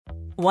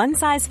One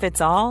size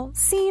fits all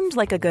seemed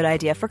like a good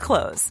idea for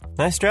clothes.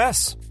 Nice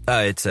dress.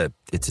 It's a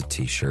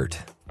t-shirt.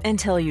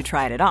 Until you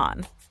tried it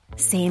on.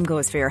 Same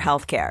goes for your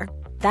healthcare.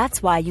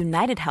 That's why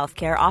United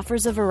Healthcare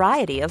offers a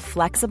variety of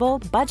flexible,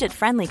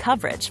 budget-friendly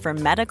coverage for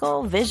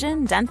medical,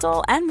 vision,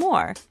 dental, and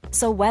more.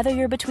 So whether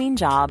you're between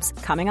jobs,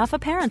 coming off a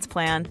parent's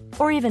plan,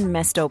 or even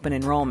missed open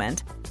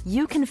enrollment,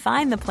 you can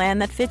find the plan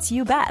that fits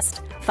you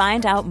best.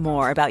 Find out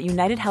more about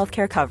United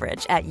Healthcare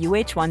coverage at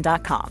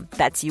uh1.com.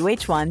 That's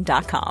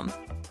uh1.com.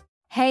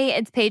 Hey,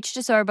 it's Paige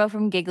DeSorbo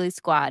from Giggly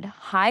Squad.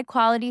 High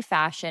quality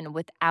fashion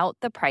without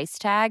the price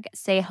tag.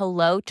 Say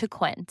hello to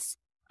Quince.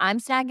 I'm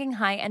snagging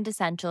high-end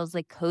essentials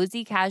like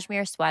cozy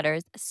cashmere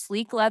sweaters,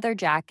 sleek leather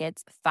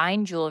jackets,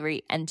 fine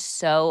jewelry, and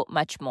so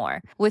much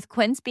more. With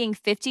Quince being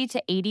 50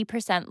 to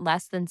 80%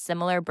 less than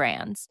similar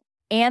brands.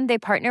 And they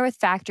partner with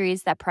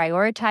factories that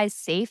prioritize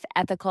safe,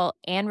 ethical,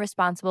 and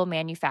responsible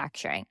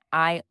manufacturing.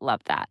 I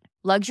love that.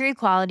 Luxury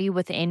quality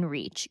within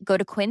reach. Go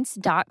to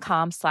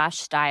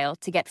quince.com/style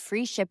to get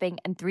free shipping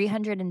and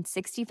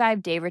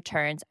 365-day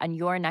returns on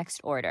your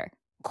next order.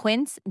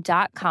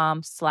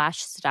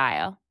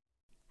 Quince.com/style.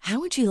 How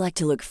would you like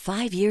to look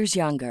 5 years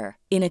younger?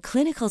 In a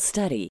clinical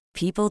study,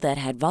 people that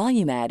had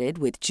volume added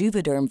with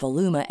Juvederm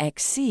Voluma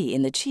XC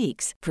in the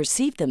cheeks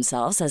perceived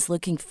themselves as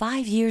looking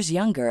 5 years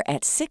younger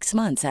at 6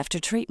 months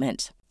after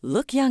treatment.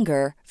 Look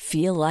younger,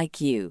 feel like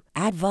you.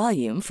 Add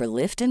volume for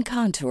lift and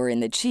contour in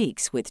the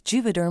cheeks with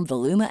Juvederm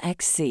Voluma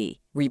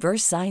XC.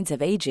 Reverse signs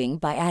of aging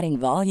by adding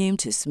volume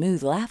to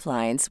smooth laugh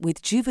lines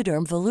with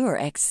Juvederm Volure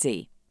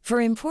XC.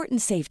 For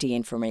important safety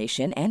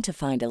information and to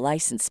find a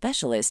licensed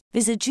specialist,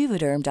 visit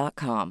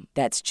Juvederm.com.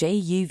 That's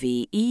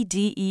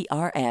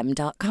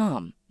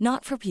JUVEDERM.com.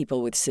 Not for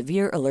people with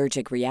severe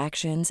allergic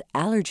reactions,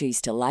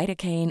 allergies to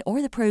lidocaine,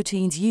 or the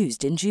proteins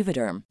used in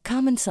Juvederm.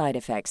 Common side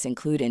effects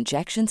include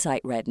injection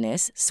site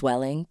redness,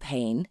 swelling,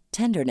 pain,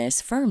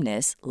 tenderness,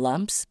 firmness,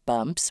 lumps,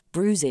 bumps,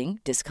 bruising,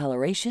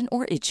 discoloration,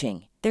 or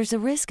itching. There's a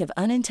risk of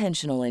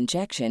unintentional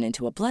injection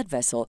into a blood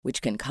vessel,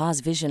 which can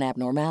cause vision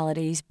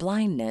abnormalities,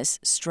 blindness,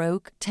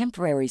 stroke,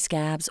 temporary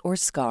scabs, or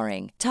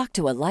scarring. Talk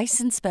to a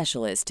licensed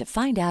specialist to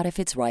find out if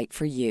it's right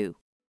for you.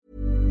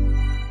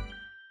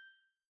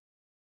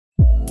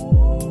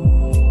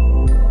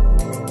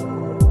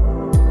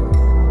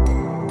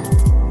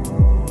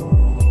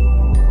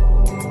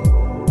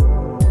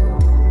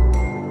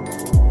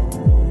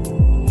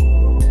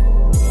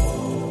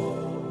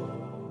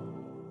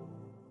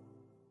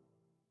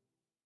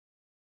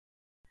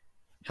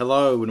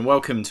 Hello and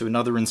welcome to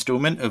another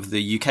instalment of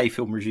the UK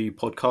Film Review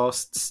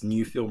Podcast's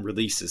new film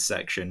releases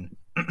section.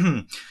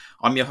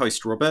 I'm your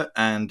host Robert,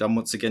 and I'm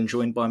once again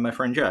joined by my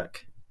friend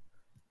Jack.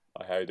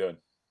 Hi, how you doing?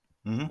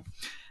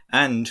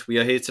 And we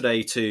are here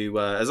today to,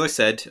 as I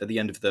said at the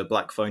end of the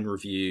Black Phone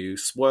review,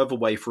 swerve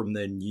away from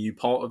the new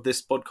part of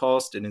this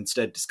podcast and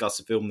instead discuss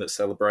a film that's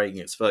celebrating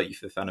its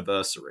 35th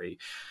anniversary.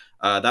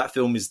 That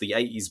film is the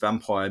 80s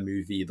vampire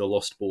movie, The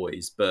Lost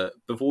Boys. But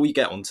before we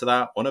get onto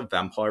that, on a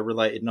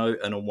vampire-related note,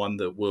 and on one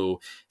that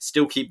will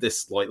still keep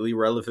this slightly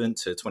relevant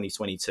to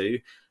 2022,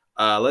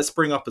 let's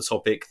bring up a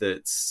topic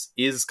that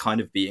is kind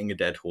of beating a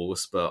dead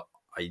horse, but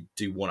I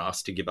do want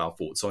us to give our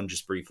thoughts on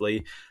just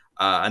briefly.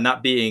 And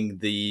that being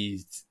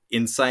the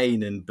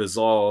insane and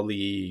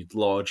bizarrely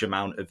large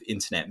amount of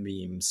internet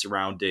memes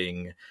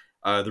surrounding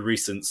the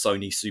recent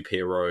Sony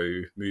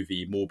superhero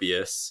movie,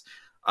 Morbius.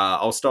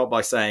 I'll start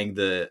by saying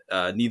that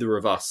neither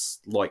of us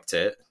liked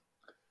it.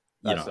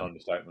 That's an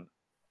understatement.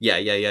 Yeah,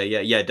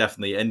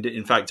 definitely. And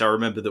in fact, I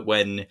remember that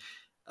when,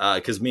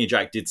 because me and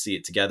Jack did see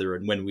it together,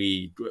 and when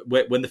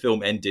the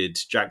film ended,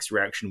 Jack's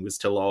reaction was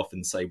to laugh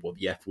and say, "What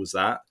the F was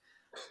that?"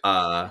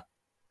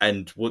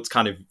 And what's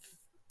kind of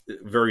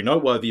very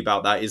noteworthy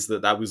about that is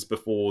that was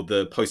before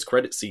the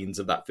post-credit scenes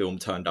of that film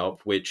turned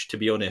up, which, to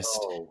be honest,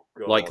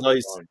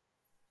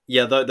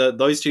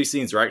 those two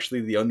scenes are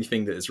actually the only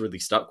thing that has really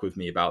stuck with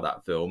me about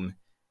that film,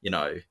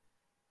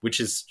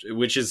 which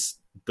is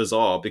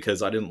bizarre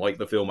because I didn't like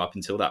the film up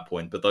until that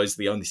point, but those are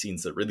the only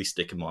scenes that really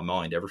stick in my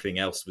mind. Everything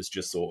else was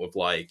just sort of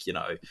like,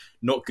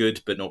 not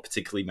good, but not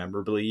particularly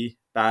memorably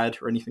bad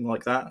or anything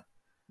like that.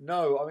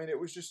 No, I mean, it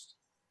was just,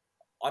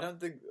 I don't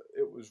think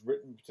it was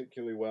written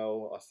particularly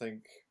well. I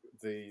think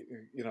the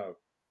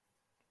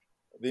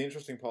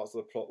interesting parts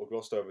of the plot were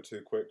glossed over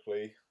too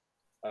quickly,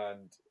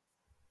 and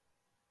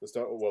the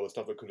stuff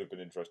that could have been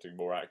interesting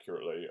more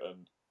accurately,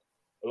 and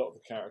a lot of the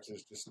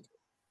characters just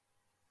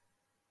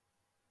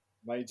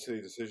made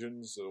silly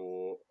decisions,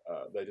 or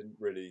they didn't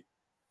really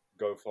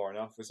go far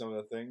enough with some of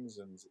the things.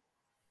 And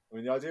I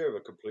mean, the idea of a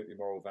completely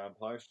moral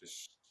vampire is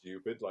just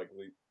stupid, like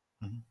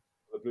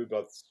the blue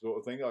blood sort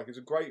of thing. Like, it's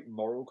a great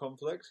moral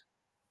conflict,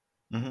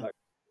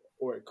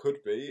 or it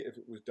could be if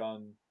it was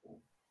done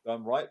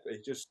right. But he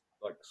just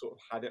sort of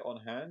had it on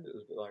hand. It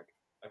was like,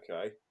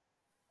 okay,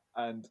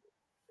 and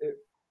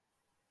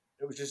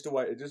it was just a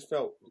way. It just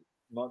felt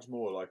much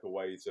more like a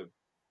way to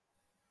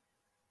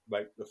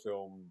make the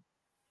film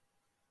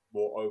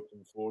more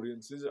open for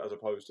audiences, as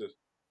opposed to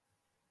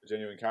a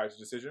genuine character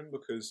decision.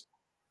 Because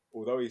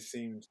although he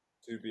seemed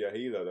to be a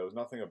healer. There was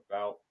nothing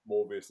about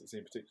Morbius that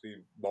seemed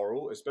particularly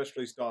moral,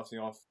 especially starting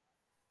off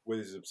with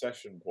his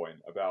obsession point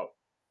about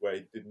where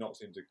he did not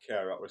seem to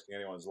care about risking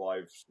anyone's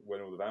lives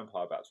when all the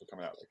vampire bats were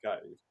coming out of the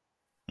cave.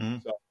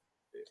 Mm. So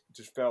it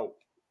just felt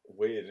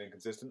weird and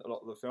inconsistent a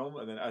lot of the film.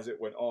 And then as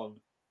it went on,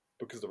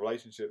 because the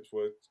relationships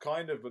were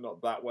kind of but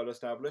not that well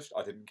established,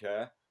 I didn't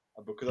care.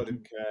 And because I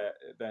didn't care,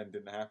 it then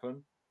didn't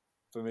happen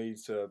for me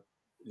to,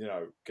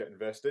 get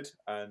invested.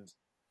 And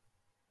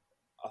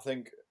I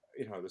think,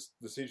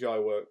 the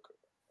CGI work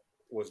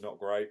was not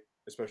great,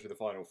 especially the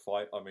final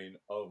fight. I mean,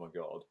 oh my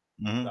God.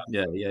 Mm-hmm.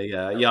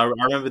 Yeah. I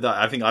remember that.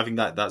 I think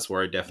that's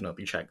where I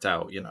definitely checked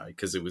out,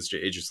 because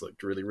it just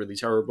looked really, really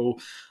terrible.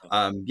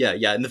 And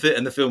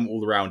the film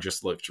all around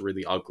just looked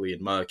really ugly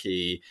and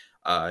murky.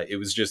 It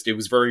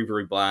was very,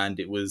 very bland.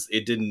 It was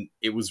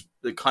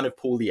kind of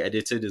poorly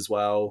edited as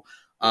well.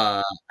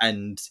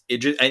 And it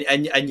just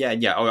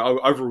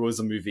overall as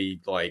a movie,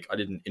 like, I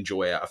didn't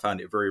enjoy it. I found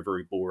it very,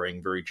 very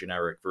boring, very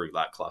generic, very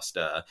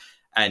lackluster.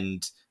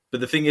 But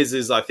the thing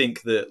is I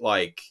think that,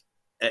 like,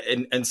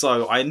 and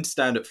so I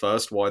understand at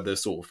first why the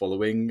sort of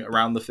following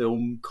around the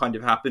film kind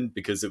of happened,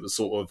 because it was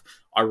sort of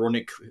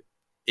ironic.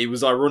 It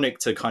was ironic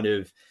to kind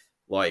of,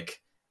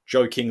 like,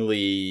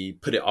 jokingly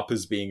put it up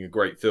as being a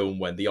great film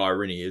when the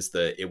irony is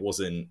that it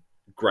wasn't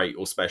great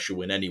or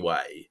special in any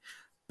way.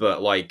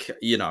 But, like,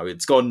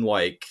 it's gone,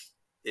 like,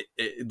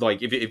 like,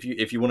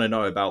 if you want to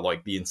know about,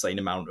 like, the insane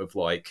amount of,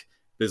 like,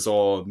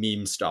 bizarre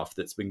meme stuff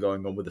that's been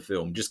going on with the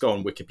film, just go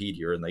on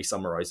Wikipedia and they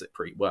summarize it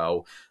pretty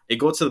well. It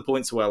got to the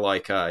point where,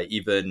 like,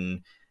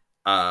 even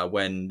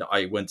when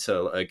I went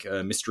to, like,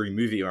 a mystery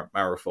movie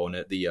marathon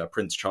at the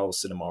Prince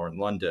Charles Cinema in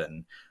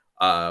London,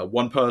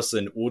 one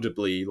person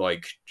audibly,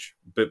 like,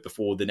 but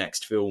before the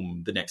next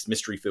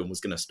mystery film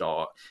was going to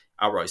start,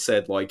 outright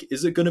said, like,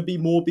 is it going to be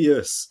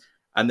Morbius?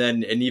 And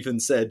even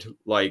said,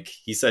 like,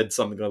 he said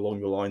something along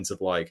the lines of,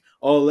 like,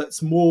 oh, let's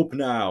Morb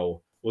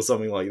now, or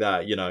something like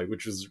that,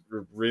 which was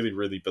really,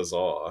 really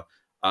bizarre.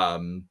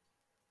 And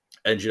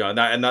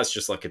that's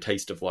just, like, a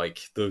taste of, like,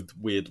 the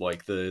weird,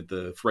 like,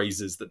 the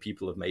phrases that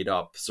people have made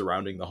up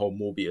surrounding the whole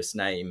Morbius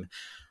name.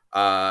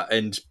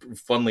 And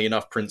funnily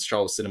enough, Prince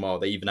Charles Cinema,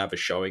 they even have a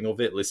showing of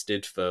it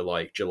listed for,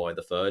 like, July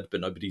the 3rd,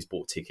 but nobody's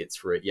bought tickets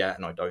for it yet,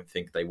 and I don't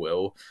think they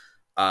will.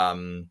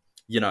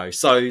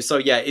 So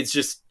yeah, it's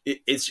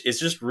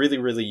just really,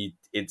 really,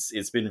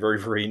 it's been very,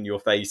 very in your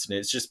face, and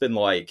it's just been,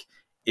 like,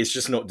 it's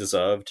just not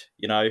deserved,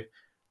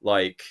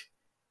 like,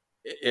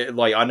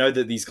 like, I know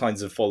that these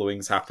kinds of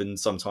followings happen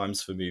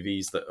sometimes for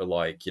movies that are,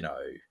 like,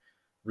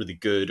 really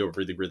good or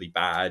really, really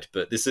bad,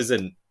 but this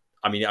isn't.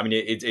 I mean,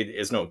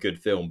 it's not a good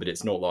film, but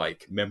it's not,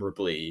 like,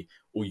 memorably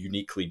or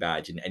uniquely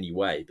bad in any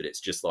way. But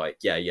it's just, like,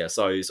 yeah.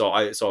 So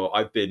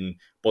I've been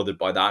bothered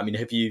by that. I mean,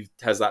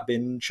 has that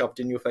been shoved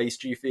in your face,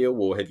 do you feel,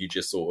 or have you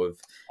just sort of?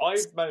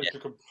 I've managed to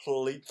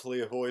completely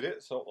avoid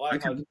it. So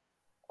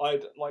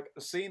I'd like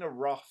seen a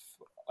rough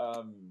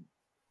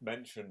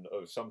mention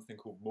of something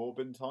called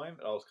Morbin Time,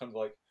 and I was kind of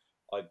like,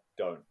 I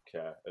don't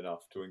care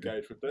enough to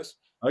engage with this.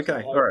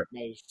 Okay, so all right.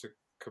 Managed to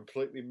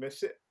completely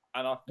miss it.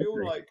 And I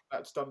feel like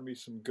that's done me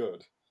some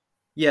good.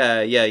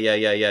 Yeah.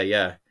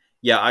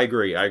 Yeah, I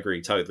agree,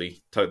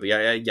 totally.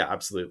 Yeah,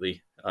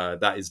 absolutely.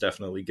 That is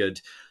definitely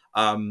good.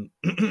 But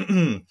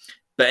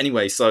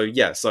anyway, so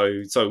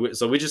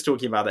we're just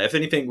talking about that. If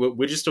anything,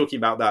 we're just talking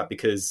about that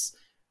because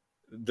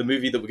the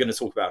movie that we're going to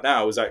talk about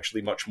now is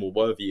actually much more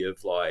worthy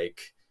of,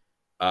 like,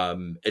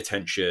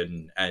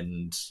 attention,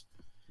 and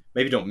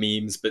maybe not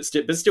memes, but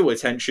still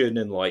attention,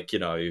 and, like,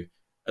 and,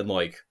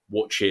 like,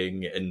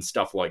 watching and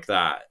stuff like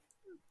that,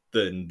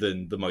 than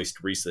the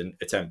most recent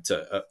attempt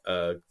at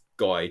a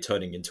guy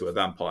turning into a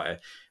vampire.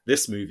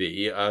 This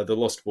movie, The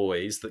Lost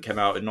Boys, that came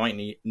out in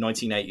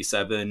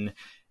 1987,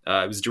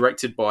 it was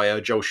directed by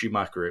Joel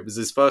Schumacher. It was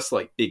his first,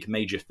 like, big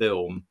major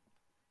film,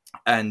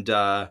 and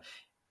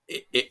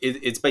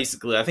it's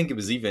basically, I think it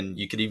was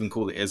you could even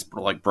call it as,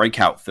 like,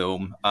 breakout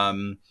film.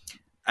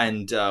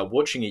 And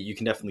watching it, you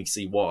can definitely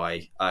see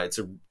why.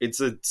 It's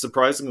a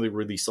surprisingly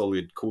really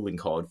solid calling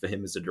card for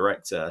him as a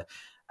director.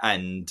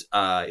 And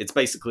it's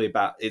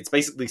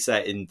basically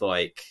set in,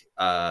 like,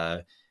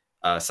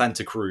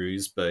 Santa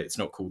Cruz, but it's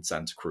not called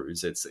Santa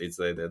Cruz.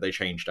 They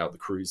changed out the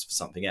Cruz for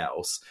something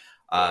else.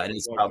 And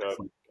it's about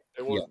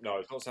no,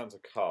 it's not Santa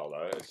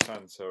Carla. It's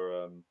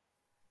Santa.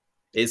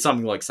 It's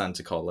something like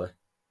Santa Carla.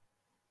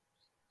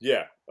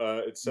 Yeah,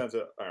 it's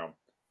Santa. Hang on.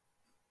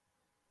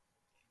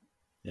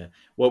 Yeah.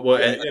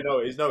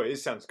 It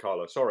is Santa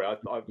Carla. Sorry, I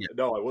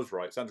was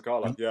right. Santa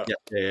Carla.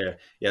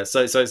 Yeah.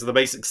 So the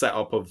basic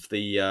setup of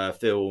the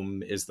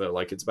film is that,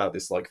 like, it's about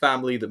this, like,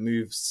 family that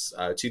moves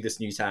to this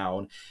new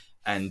town,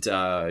 and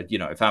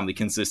a family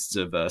consists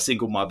of a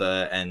single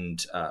mother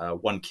and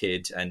one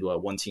kid and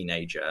one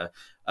teenager.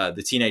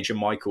 The teenager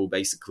Michael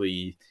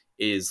basically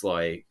is,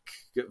 like,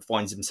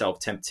 finds himself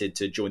tempted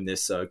to join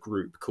this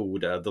group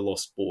called the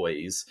Lost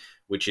Boys,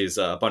 which is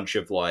a bunch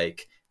of,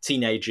 like,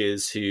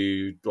 teenagers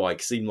who,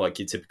 like, seem like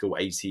your typical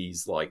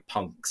 80s, like,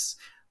 punks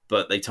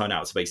but they turn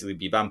out to basically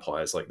be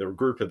vampires. Like, they're a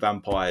group of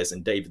vampires,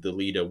 and David, the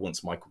leader,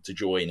 wants Michael to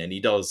join, and he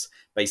does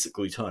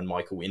basically turn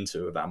Michael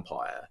into a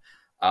vampire.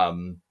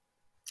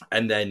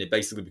 And then it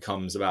basically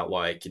becomes about,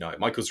 like, you know,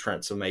 Michael's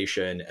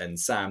transformation and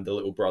Sam, the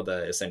little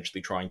brother,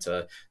 essentially trying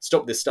to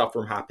stop this stuff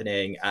from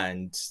happening,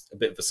 and a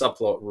bit of a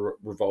subplot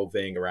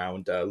revolving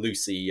around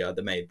Lucy,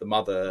 the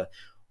mother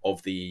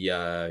of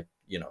the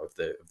you know, of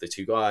the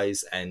two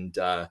guys, and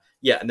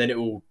and then it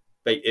will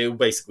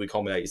basically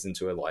culminates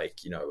into a,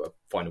 like, you know, a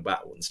final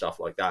battle and stuff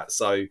like that.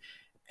 So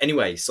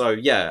anyway,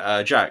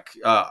 Jack,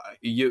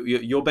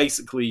 you're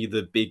basically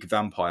the big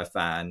vampire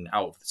fan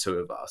out of the two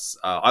of us.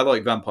 I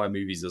like vampire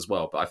movies as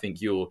well, but I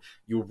think you're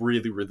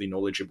really, really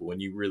knowledgeable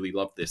and you really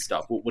love this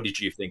stuff. What did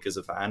you think as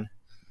a fan?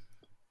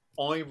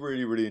 I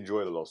really, really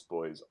enjoy The Lost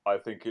Boys. I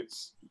think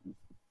it's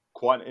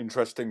quite an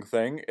interesting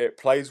thing. It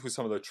plays with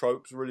some of the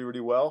tropes really, really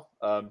well.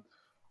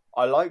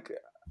 I like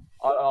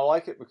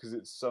it because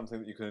it's something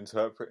that you can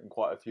interpret in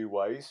quite a few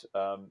ways.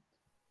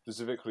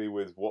 Specifically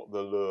with what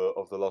the lure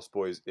of the Lost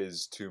Boys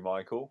is to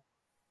Michael,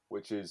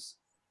 which is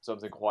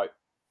something quite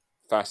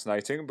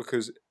fascinating,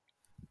 because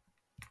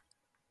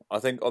I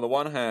think on the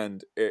one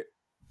hand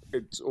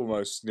it's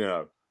almost, you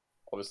know,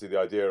 obviously the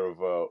idea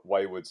of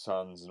wayward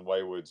sons and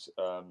wayward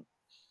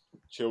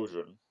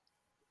children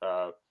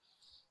and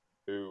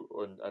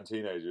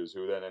teenagers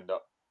who then end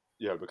up,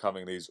 you know,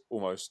 becoming these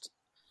almost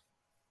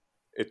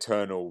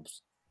eternal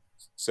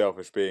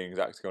selfish beings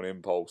acting on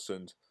impulse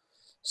and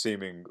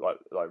seeming like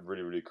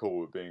really, really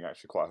cool, but being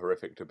actually quite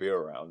horrific to be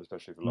around,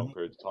 especially for long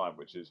periods of time,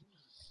 which is,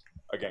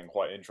 again,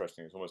 quite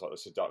interesting. It's almost like the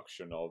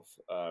seduction of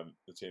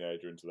the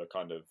teenager into the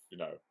kind of, you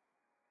know,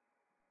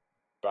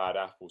 bad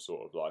apple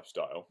sort of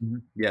lifestyle.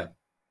 Yeah.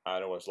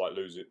 And almost like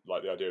lose it,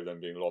 like the idea of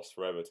them being lost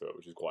forever to it,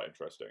 which is quite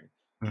interesting.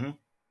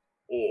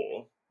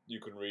 Or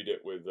you can read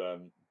it with,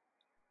 you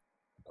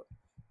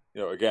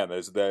know, again, there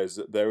is a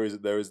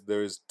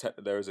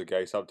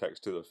gay subtext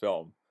to the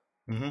film.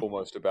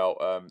 Almost about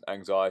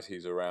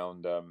anxieties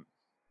around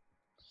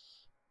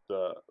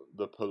the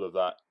pull of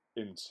that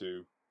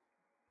into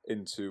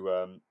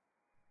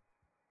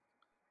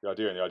the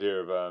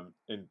idea of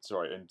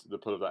into the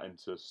pull of that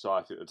into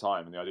society at the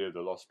time, and the idea of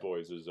the Lost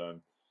Boys as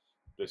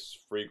this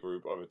free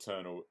group of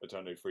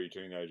eternally free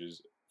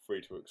teenagers, free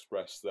to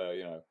express their,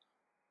 you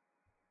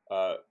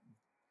know,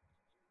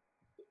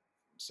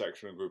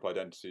 sexual and group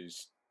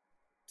identities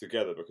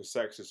together, because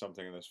sex is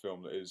something in this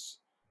film that is.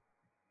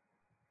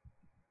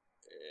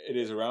 It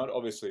is around.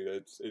 Obviously,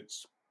 it's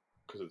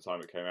because of the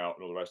time it came out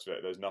and all the rest of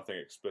it. There's nothing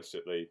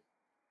explicitly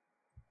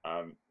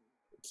to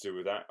do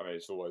with that. I mean,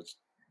 it's always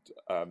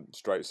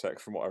straight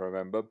sex from what I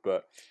remember,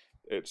 but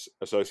it's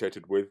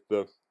associated with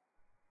the.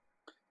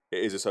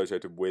 It is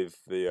associated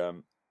with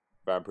the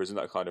vampirism,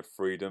 that kind of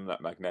freedom,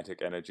 that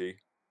magnetic energy,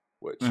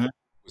 which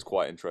was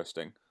quite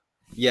interesting.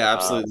 Yeah,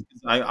 absolutely.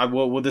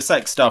 Well, the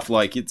sex stuff,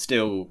 like, it's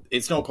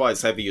not quite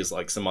as heavy as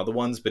like some other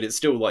ones, but it's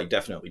still like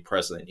dedefinitely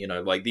present. You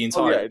know, like the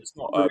entire it's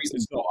not the reason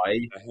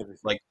why,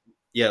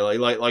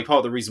 like part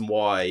of the reason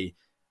why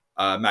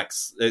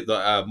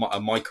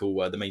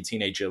Michael, the main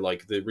teenager,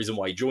 like the reason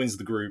why he joins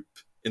the group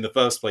in the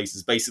first place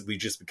is basically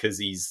just because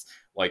he's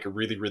like a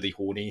really, really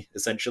horny,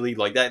 essentially.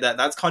 Like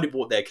that's kind of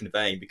what they're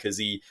conveying, because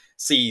he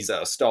sees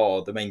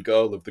Star, the main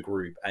girl of the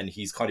group, and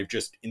he's kind of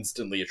just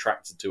instantly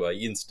attracted to her.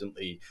 He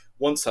instantly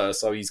wants her,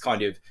 so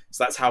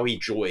that's how he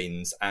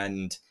joins.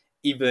 And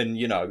even,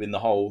 you know, in the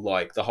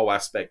whole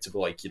aspect of,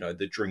 like, you know,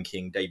 the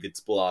drinking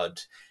David's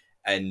blood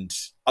and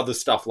other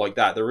stuff like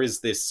that, there is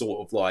this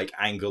sort of like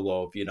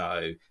angle of, you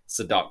know,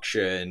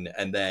 seduction,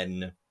 and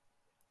then,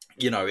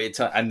 you know,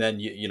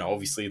 you know,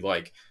 obviously,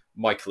 like,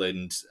 Michael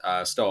and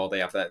Star,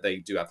 they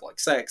do have like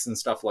sex and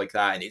stuff like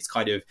that, and it's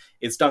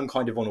done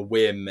kind of on a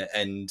whim,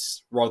 and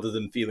rather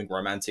than feeling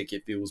romantic,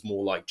 it feels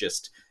more like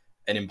just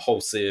an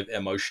impulsive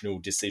emotional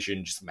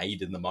decision just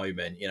made in the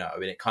moment, you know.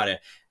 And it kind of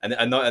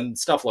and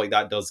stuff like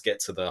that does get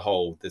to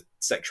the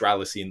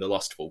sexuality and the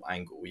lustful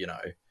angle, you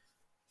know.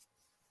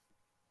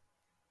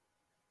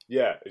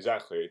 Yeah,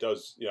 exactly. It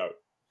does, you know,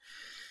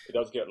 it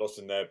does get lost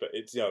in there, but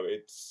it's, you know,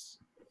 it's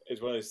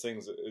one of those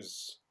things that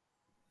is,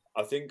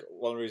 I think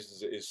one of the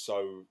reasons it is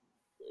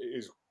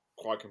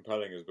quite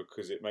compelling is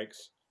because it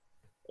makes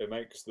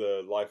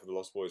the life of the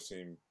Lost Boys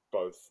seem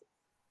both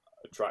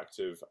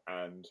attractive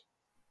and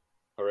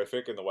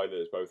horrific in the way that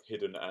it's both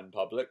hidden and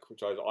public,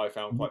 which I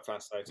found quite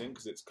fascinating,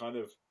 because it's kind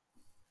of,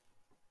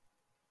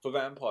 for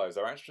vampires,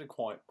 they're actually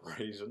quite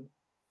brazen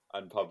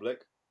and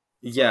public.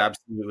 Yeah,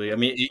 absolutely. I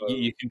mean,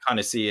 you can kind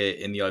of see it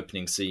in the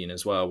opening scene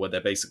as well, where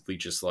they're basically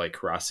just like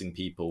harassing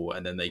people,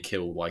 and then they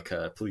kill like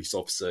a police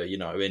officer, you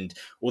know. And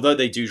although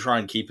they do try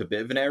and keep a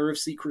bit of an air of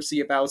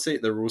secrecy about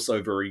it, they're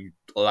also very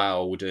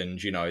loud,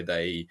 and, you know,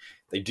 they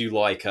do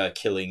like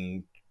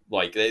killing,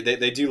 like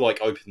they do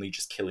like openly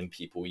just killing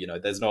people, you know.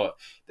 They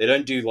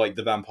don't do like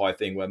the vampire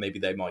thing where maybe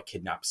they might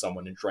kidnap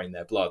someone and drain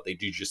their blood. They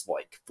do just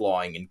like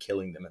flying and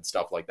killing them and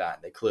stuff like that,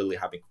 and they're clearly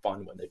having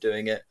fun when they're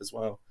doing it as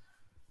well.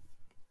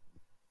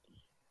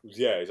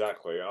 Yeah,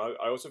 exactly.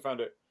 I also found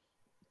it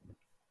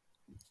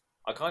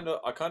I kind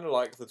of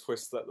like the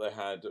twist that they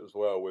had as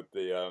well with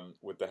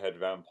the head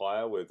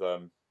vampire with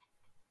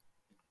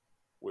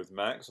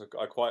Max.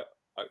 I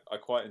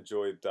quite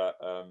enjoyed that.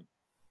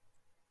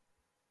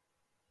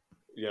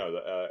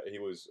 That he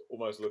was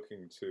almost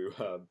looking to.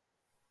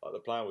 Like the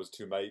plan was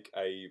to make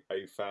a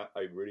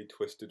really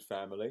twisted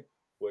family,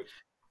 which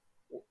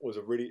was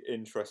a really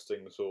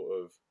interesting sort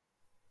of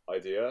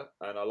idea,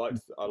 and I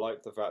liked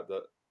the fact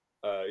that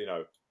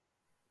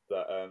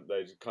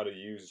they kind of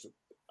used,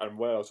 and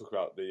when I was talking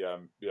about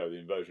the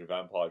inversion of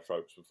vampire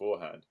tropes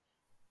beforehand,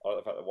 I like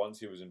the fact that once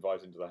he was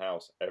invited into the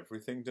house,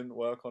 everything didn't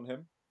work on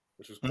him,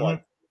 which was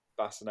quite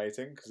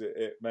fascinating because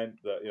it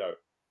meant that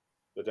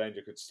the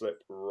danger could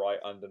slip right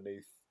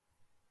underneath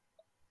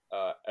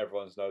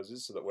everyone's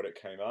noses, so that when it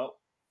came out,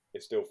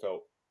 it still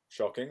felt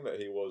shocking that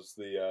he was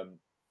the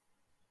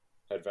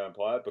head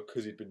vampire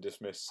because he'd been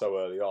dismissed so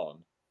early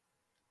on.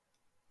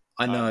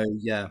 I know,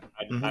 yeah.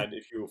 And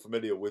if you're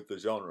familiar with the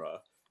genre,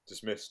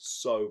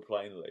 dismissed so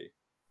plainly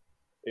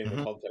in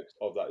the context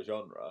of that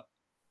genre,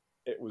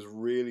 it was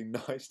really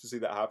nice to see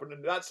that happen.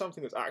 And that's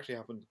something that's actually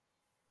happened.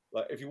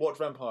 Like, if you watch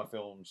vampire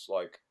films,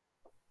 like,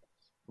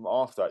 from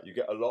after that, you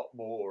get a lot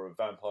more of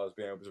vampires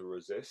being able to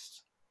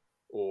resist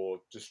or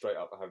just straight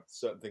up have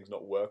certain things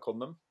not work on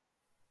them.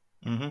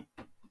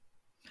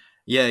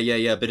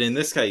 Yeah. But in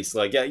this case,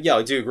 like, yeah,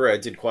 I do agree. I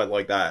did quite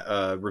like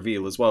that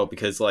reveal as well,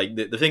 because, like,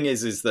 the thing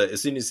is that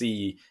as soon as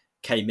he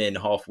came in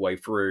halfway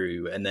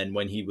through, and then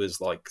when he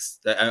was like,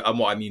 and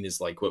what I mean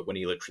is, like, when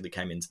he literally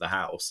came into the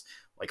house,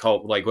 like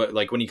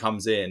when he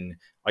comes in,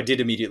 I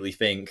did immediately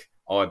think,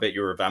 oh, I bet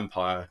you're a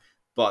vampire.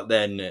 But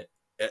then,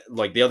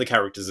 like, the other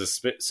characters are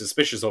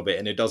suspicious of it,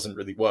 and it doesn't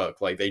really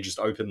work. Like, they just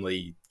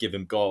openly give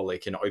him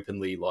garlic and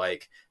openly,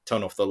 like,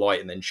 turn off the light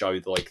and then show,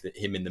 like,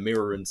 him in the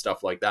mirror and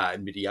stuff like that,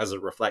 and he has a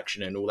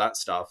reflection and all that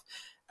stuff.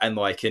 And,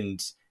 like,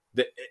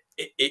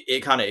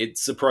 it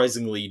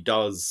surprisingly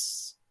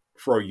does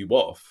throw you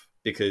off,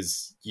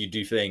 because you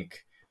do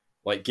think,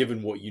 like,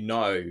 given what you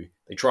know,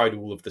 they tried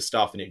all of the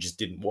stuff and it just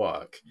didn't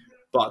work.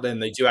 But then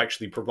they do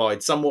actually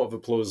provide somewhat of a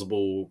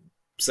plausible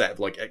set of,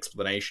 like,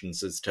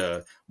 explanations as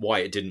to why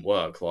it didn't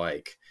work.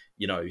 Like,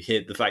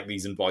 the fact that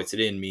he's invited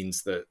in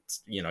means that,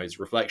 his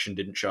reflection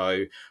didn't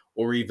show,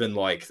 or even,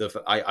 like,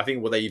 I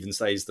think what they even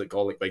say is that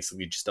garlic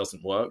basically just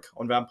doesn't work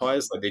on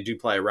vampires. Like, they do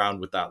play around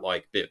with that,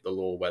 like, bit of the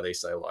lore where they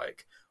say,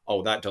 like,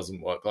 oh, that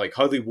doesn't work. Like,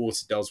 holy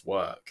water does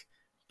work,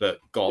 but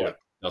garlic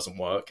doesn't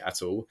work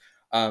at all.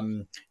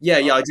 I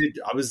did.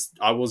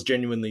 I was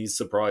genuinely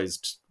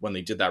surprised when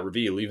they did that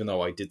reveal, even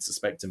though I did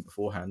suspect him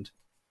beforehand.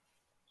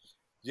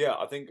 Yeah,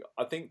 I think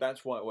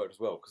that's why it worked as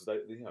well, because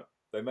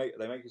they make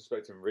you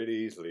suspect him really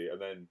easily,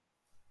 and then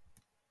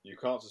you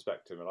can't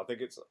suspect him. And I think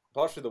it's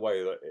partially the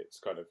way that it's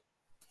kind of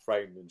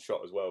framed and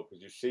shot as well,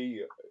 because you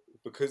see,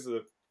 because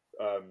the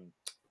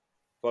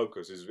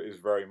focus is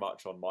very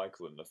much on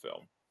Michael in the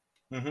film.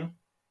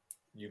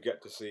 You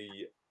get to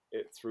see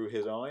it through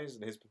his eyes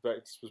and his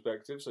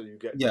perspective, so you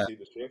get to see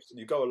the shifts, and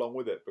you go along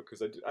with it, because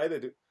they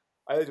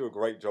do a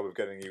great job of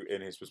getting you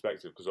in his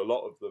perspective, because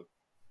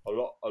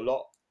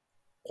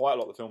quite a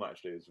lot of the film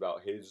actually is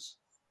about his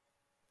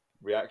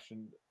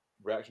reaction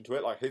to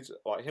it. Like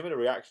him in a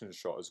reaction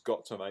shot has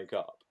got to make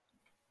up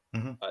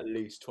at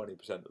least 20%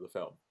 of the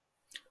film.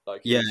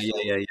 Like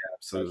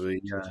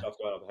absolutely, stuff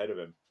going up ahead of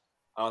him,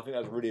 and I think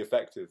that's really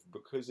effective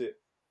because it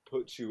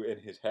puts you in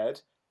his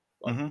head,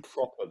 like,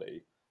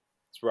 properly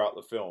throughout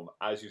the film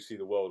as you see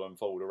the world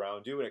unfold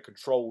around you, and it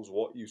controls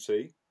what you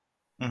see.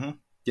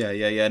 Yeah,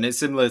 and it's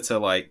similar to,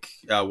 like,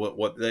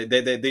 what they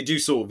do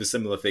sort of a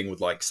similar thing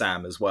with, like,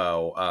 Sam as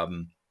well.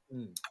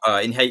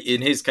 In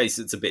his case,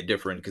 it's a bit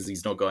different because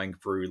he's not going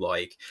through,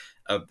 like,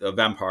 a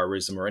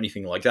vampirism or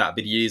anything like that,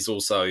 but he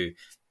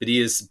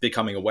is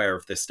becoming aware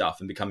of this stuff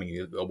and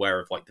becoming aware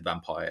of, like, the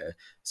vampire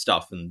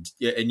stuff, and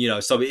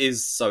so it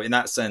is. So in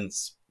that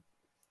sense,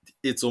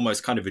 it's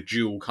almost kind of a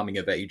dual coming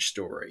of age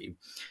story,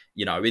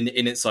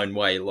 in its own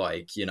way.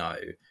 Like,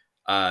 the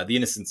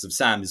innocence of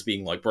Sam is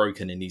being, like,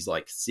 broken, and he's,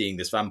 like, seeing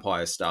this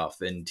vampire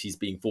stuff, and he's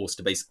being forced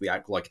to basically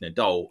act like an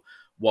adult.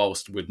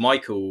 Whilst with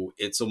Michael,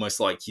 it's almost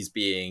like he's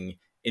being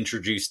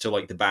introduced to,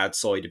 like, the bad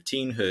side of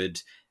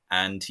teenhood,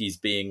 and he's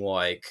being,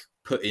 like,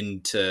 put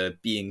into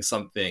being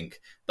something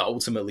that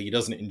ultimately he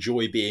doesn't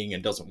enjoy being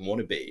and doesn't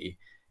want to be.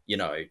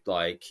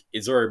 Like,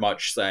 it's very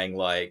much saying,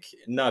 like,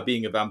 no,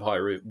 being a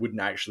vampire wouldn't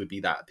actually be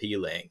that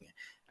appealing.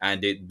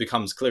 And it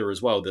becomes clear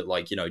as well that,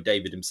 like,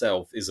 David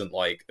himself isn't,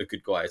 like, a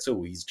good guy at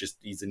all. He's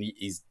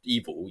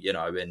evil,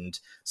 and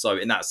so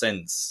in that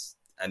sense,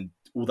 and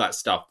all that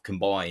stuff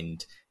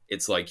combined,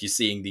 it's like you're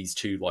seeing these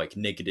two, like,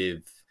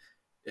 negative,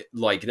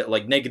 like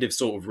negative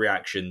sort of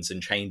reactions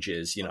and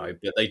changes,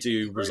 but they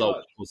do result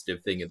in a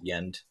positive thing at the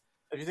end.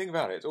 If you think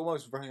about it, it's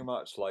almost very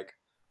much like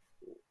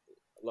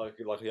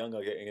a young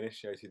guy getting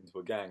initiated into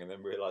a gang and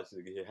then realizes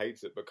that he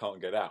hates it but can't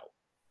get out.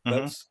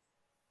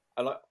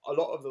 And, like, a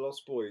lot of the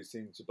Lost Boys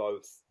seem to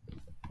both,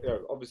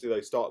 obviously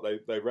they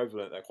revel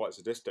in it, they're quite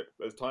sadistic.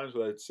 There's times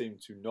where they seem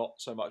to not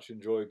so much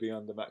enjoy being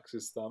under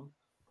Max's thumb.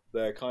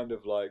 They're kind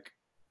of like,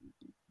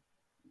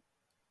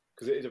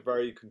 because it is a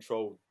very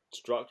controlled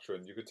structure,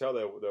 and you could tell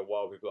they're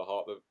wild people at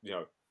heart that, you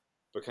know,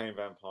 became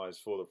vampires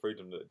for the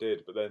freedom that it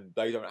did, but then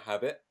they don't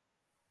have it,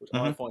 which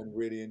I find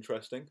really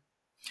interesting.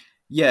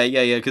 Yeah.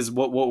 Because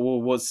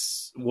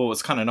what's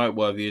kind of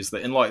noteworthy is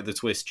that in Light of the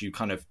Twist, you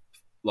kind of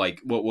like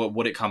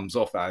what it comes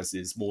off as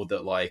is more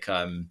that like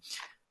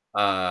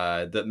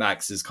that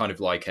Max is kind of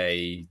like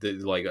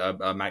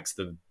Max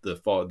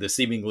the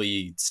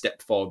seemingly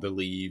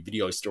stepfatherly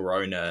video store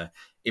owner.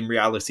 In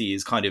reality,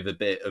 is kind of a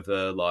bit of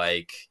a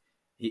like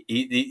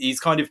he's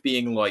kind of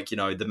being like, you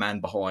know, the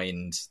man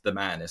behind the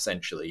man,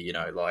 essentially, you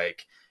know,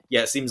 like,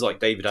 yeah, it seems like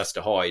David has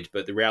to hide,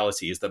 but the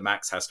reality is that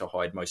Max has to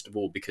hide most of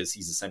all because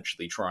he's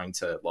essentially trying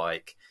to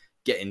like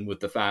get in with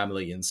the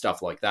family and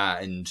stuff like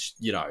that, and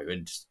you know,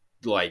 and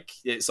like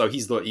so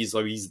he's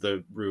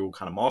the real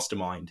kind of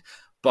mastermind.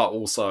 But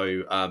also,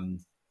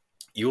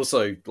 you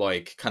also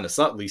like kind of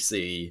subtly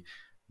see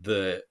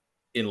the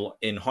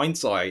in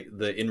hindsight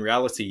that in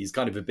reality he's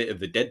kind of a bit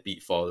of a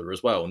deadbeat father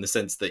as well, in the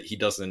sense that he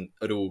doesn't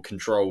at all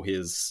control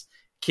his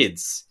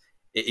kids.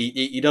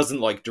 He doesn't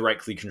like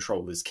directly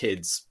control his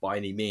kids by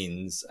any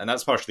means, and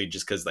that's partially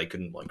just because they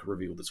couldn't like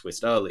reveal the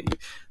twist early.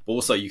 But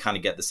also, you kind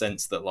of get the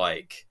sense that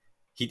like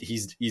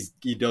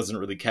he doesn't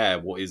really care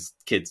what his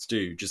kids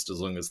do, just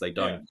as long as they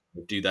don't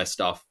do their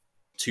stuff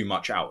too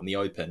much out in the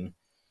open.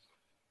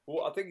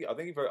 Well,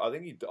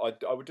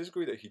 I would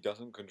disagree that he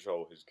doesn't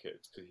control his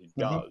kids, because he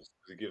does.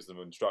 Because he gives them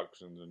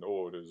instructions and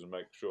orders and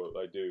makes sure that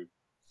they do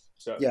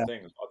certain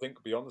things. I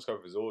think beyond the scope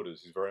of his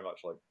orders, he's very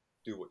much like,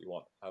 do what you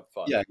want, have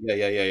fun. Yeah.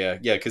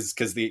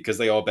 Because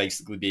they are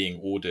basically being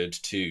ordered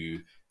to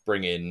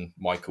bring in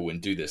Michael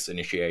and do this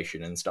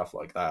initiation and stuff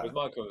like that.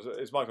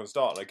 It's Michael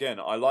Start, and again,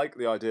 I like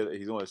the idea that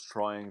he's almost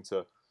trying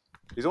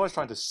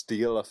to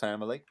steal a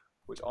family,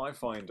 which I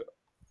find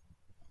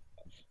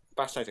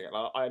fascinating. And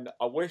I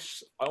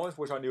almost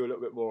wish I knew a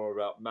little bit more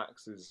about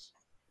Max's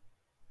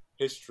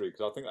history,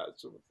 because I think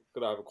that's going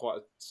to have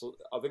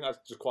I think that's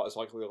just quite a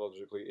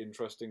psychologically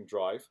interesting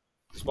drive.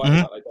 Despite the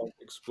fact they don't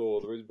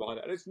explore the reason behind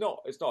it, and it's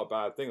not a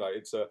bad thing. Like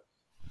it's a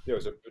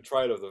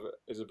betrayal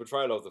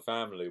of the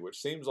family, which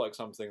seems like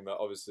something that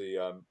obviously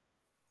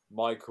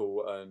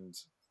Michael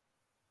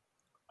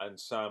and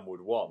Sam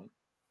would want.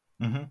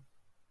 You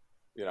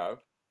know,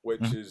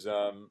 which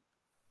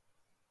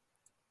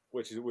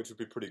would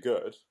be pretty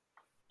good.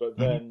 But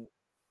then,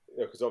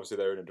 because obviously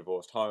they're in a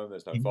divorced home,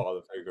 there's no father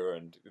figure,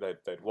 and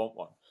they'd want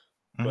one.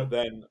 But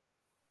then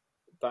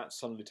that's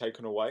suddenly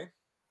taken away.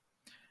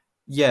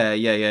 Yeah,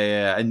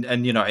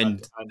 and you know,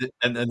 and the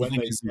when thing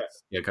they is,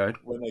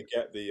 when they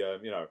get the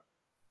you know,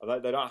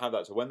 they don't have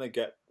that. So when they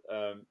get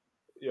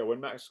when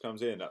Max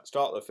comes in at the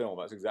start of the film,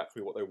 that's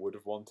exactly what they would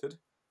have wanted.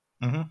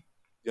 You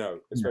know,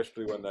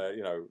 especially when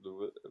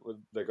when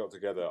they got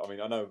together. I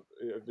mean, I know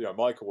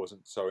Michael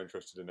wasn't so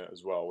interested in it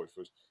as well, which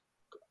was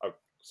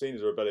seen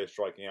as a rebellious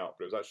striking out,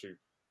 but it was actually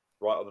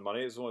right on the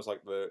money. It's almost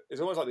like the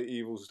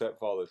evil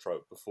stepfather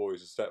trope before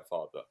he's a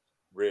stepfather,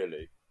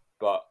 really,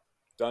 but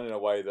done in a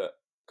way that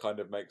kind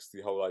of makes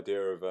the whole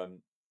idea of the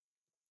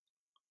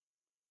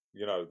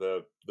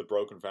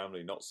broken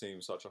family not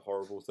seem such a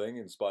horrible thing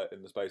in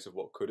the space of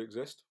what could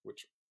exist,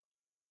 which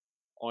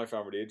I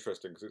found really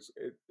interesting, because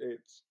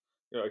it's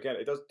again,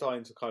 it does tie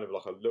into kind of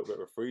like a little bit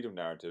of a freedom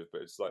narrative,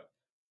 but it's like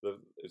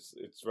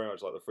it's very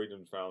much like the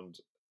freedom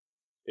found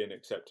in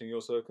accepting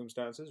your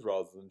circumstances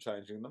rather than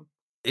changing them.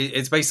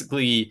 It's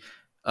basically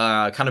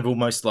kind of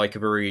almost like a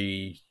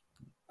very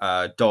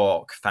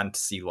dark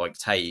fantasy like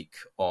take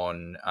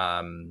on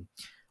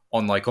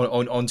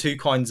two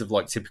kinds of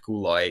like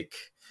typical like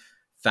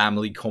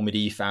family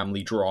comedy,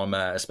 family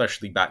drama,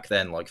 especially back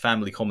then, like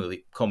family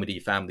comedy,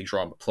 family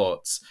drama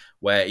plots,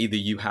 where either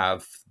you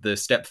have the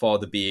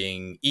stepfather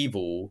being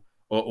evil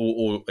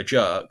or a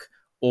jerk,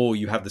 or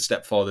you have the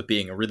stepfather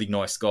being a really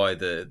nice guy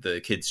that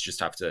the kids just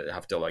have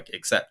to like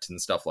accept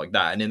and stuff like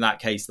that. And in that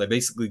case, they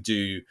basically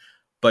do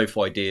both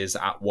ideas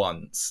at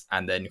once,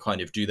 and then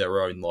kind of do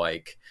their own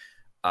like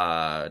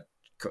kind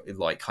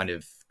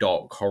of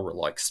dark horror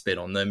like spin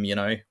on them, you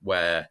know,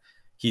 where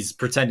he's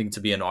pretending to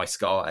be a nice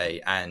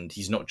guy and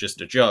he's not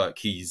just a jerk,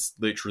 he's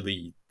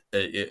literally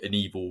an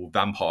evil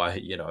vampire,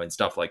 you know, and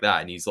stuff like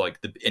that, and he's like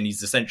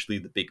he's essentially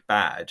the big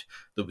bad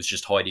that was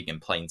just hiding in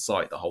plain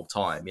sight the whole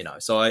time, you know.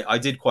 So I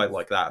did quite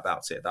like that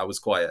about it. That was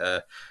quite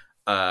a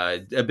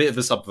bit of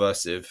a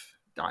subversive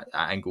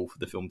angle for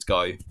the film to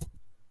go.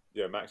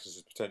 Yeah, Max is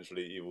a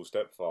potentially evil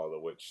stepfather,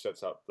 which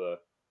sets up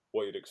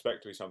what you'd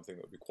expect to be something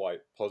that would be quite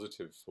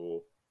positive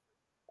for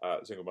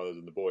single mothers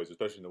and the boys,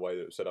 especially in the way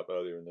that it was set up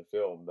earlier in the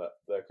film, that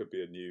there could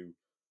be a new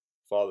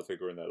father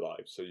figure in their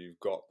lives. So you've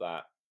got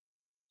that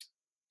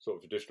sort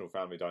of traditional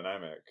family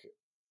dynamic.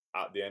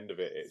 At the end of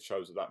it, it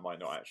shows that might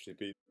not actually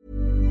be.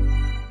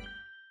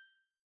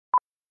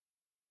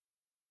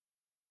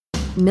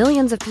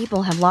 Millions of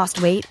people have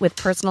lost weight with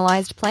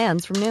personalized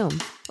plans from Noom.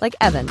 Like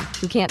Evan,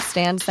 who can't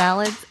stand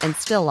salads and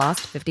still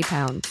lost 50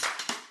 pounds.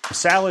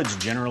 Salads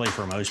generally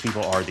for most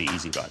people are the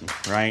easy button,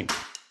 right?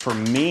 For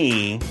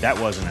me, that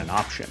wasn't an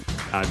option.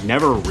 I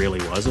never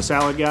really was a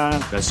salad guy.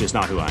 That's just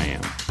not who I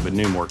am. But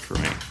Noom worked for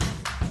me.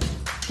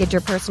 Get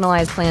your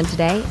personalized plan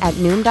today at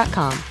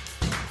Noom.com.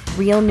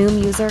 Real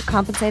Noom user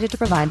compensated to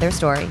provide their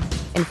story.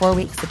 In 4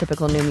 weeks, the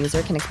typical Noom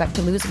user can expect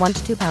to lose 1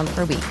 to 2 pounds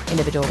per week.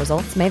 Individual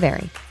results may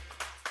vary.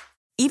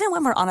 Even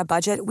when we're on a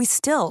budget, we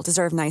still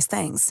deserve nice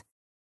things.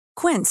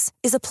 Quince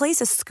is a place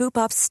to scoop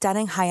up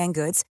stunning high-end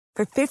goods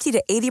for 50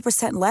 to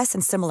 80% less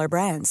than similar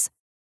brands.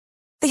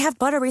 They have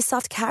buttery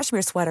soft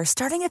cashmere sweaters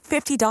starting at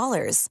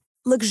 $50,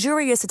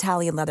 luxurious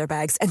Italian leather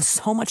bags, and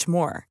so much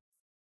more.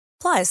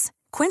 Plus,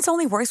 Quince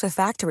only works with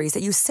factories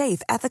that use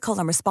safe, ethical,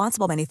 and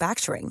responsible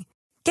manufacturing.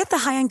 Get the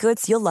high-end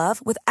goods you'll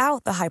love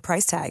without the high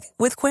price tag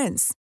with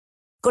Quince.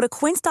 Go to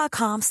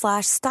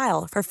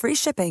quince.com/style for free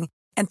shipping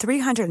and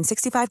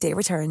 365-day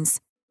returns.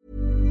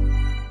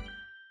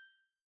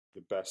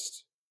 The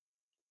best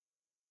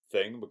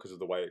thing because of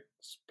the way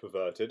it's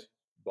perverted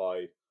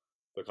by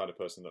the kind of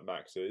person that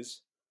Max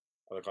is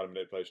and the kind of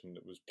manipulation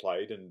that was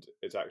played, and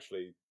it's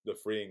actually the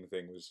freeing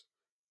thing was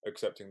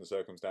accepting the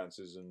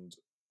circumstances and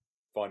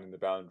finding the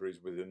boundaries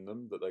within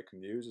them that they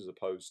can use, as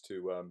opposed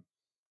to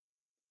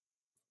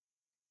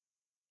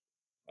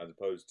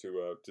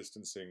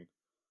distancing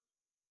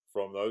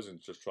from those and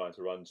just trying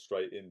to run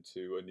straight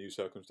into a new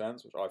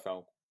circumstance, which I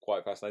found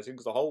quite fascinating,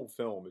 because the whole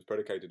film is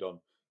predicated on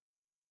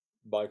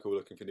Michael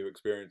looking for new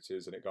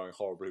experiences and it going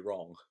horribly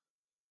wrong.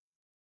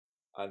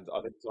 And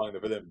I think throwing the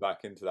villain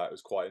back into that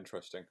was quite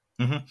interesting.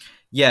 Mm-hmm.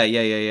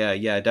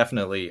 Yeah,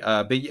 definitely.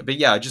 But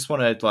yeah, I just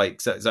want to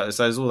so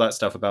there's all that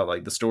stuff about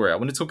like the story. I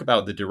want to talk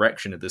about the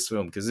direction of this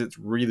film because it's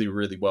really,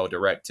 really well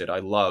directed. I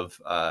love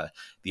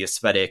the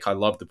aesthetic. I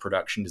love the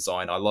production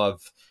design. I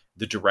love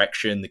the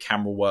direction, the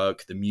camera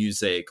work, the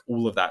music,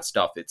 all of that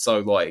stuff. It's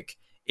so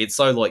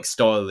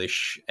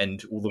stylish,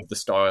 and all of the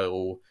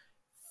style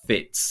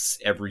fits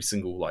every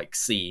single like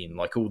scene,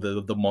 like all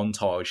the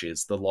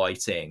montages, the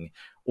lighting.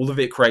 All of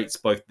it creates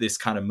both this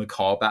kind of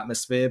macabre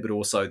atmosphere, but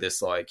also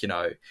this like,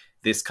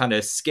 this kind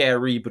of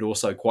scary, but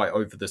also quite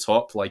over the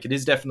top. Like it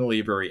is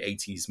definitely a very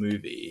 80s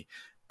movie,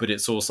 but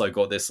it's also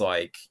got this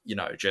like,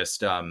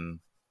 just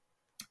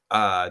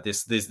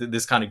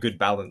this kind of good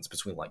balance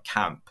between like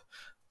camp,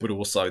 but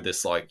also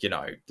this like,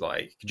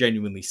 like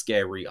genuinely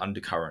scary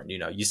undercurrent.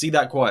 You see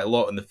that quite a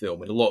lot in the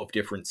film in a lot of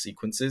different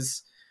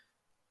sequences.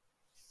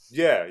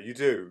 Yeah, you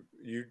do.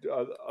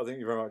 I think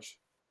you very much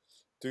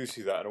do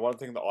see that. And one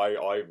thing that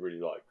I really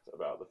liked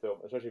about the film,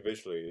 especially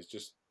visually, is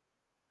just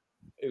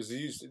the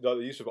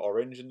use of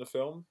orange in the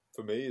film.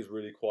 For me, is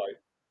really quite.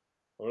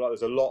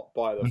 There's a lot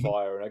by the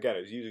fire, and again,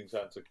 it's using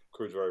Santa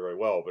Cruz very, very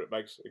well, but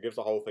it gives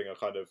the whole thing a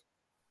kind of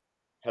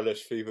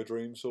hellish fever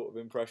dream sort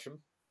of impression.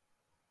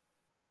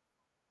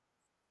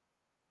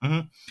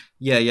 Mm-hmm.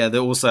 Yeah. That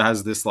also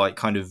has this like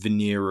kind of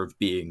veneer of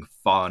being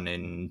fun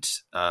and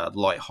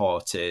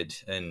lighthearted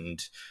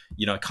and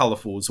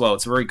colorful as well.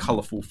 It's a very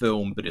colorful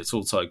film, but it's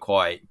also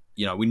quite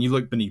when you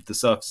look beneath the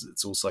surface,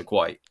 it's also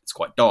quite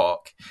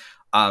dark.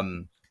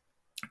 And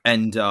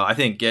I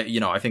think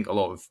I think a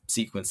lot of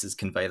sequences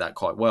convey that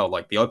quite well.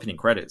 Like the opening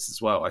credits as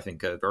well, I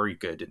think are very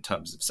good in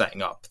terms of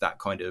setting up that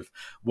kind of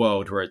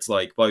world where it's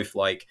like both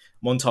like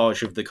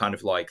montage of the kind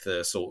of like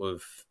the sort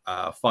of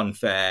fun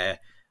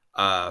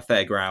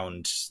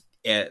fairground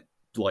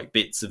like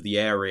bits of the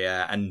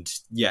area, and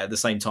at the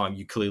same time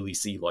you clearly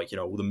see like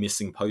all the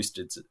missing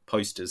posters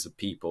of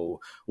people,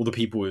 all the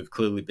people who have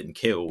clearly been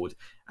killed,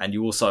 and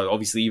you also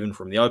obviously even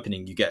from the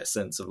opening you get a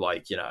sense of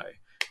like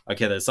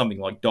okay, there's something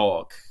like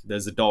dark,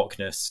 there's a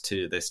darkness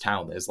to this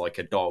town, there's like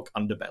a dark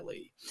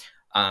underbelly.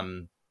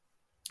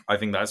 I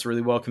think that's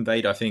really well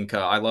conveyed. I think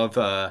I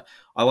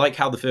like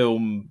how the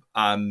film,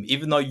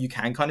 even though you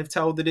can kind of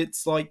tell that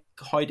it's like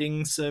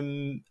hiding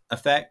some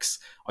effects,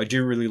 I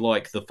do really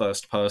like the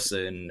first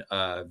person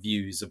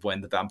views of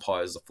when the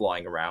vampires are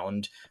flying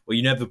around, where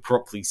you never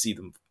properly see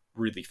them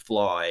really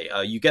fly.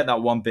 You get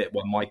that one bit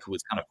where Michael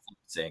is kind of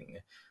floating,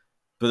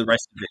 but the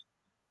rest of it,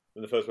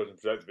 in the first person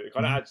perspective, it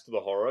kind of adds to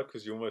the horror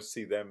because you almost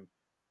see them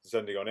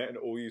descending on it, and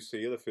all you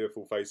see are the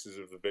fearful faces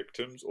of the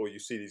victims, or you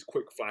see these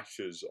quick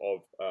flashes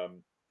of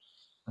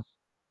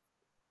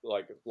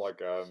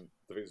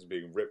the victims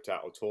being ripped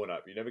out or torn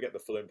out. But you never get the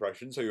full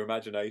impression, so your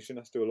imagination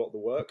has to do a lot of the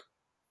work.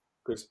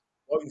 Because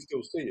while you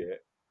still see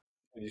it,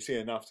 and you see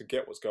enough to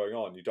get what's going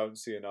on, you don't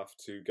see enough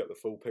to get the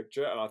full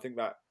picture. And I think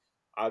that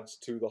adds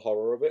to the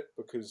horror of it,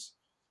 because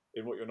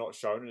in what you're not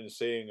shown and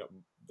seeing,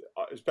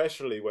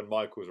 especially when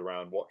Michael's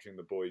around watching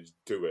the boys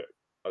do it,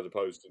 as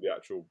opposed to the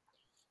actual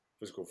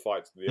physical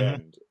fights at the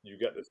end, you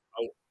get this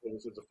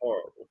sense of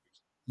horror.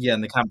 Yeah,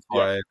 and the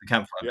campfire.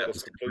 You get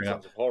this complete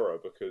sense of horror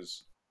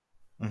because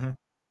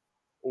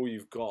all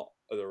you've got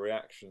are the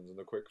reactions and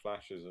the quick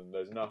flashes, and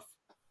there's enough.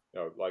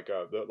 Like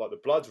the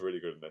blood's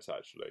really good in this.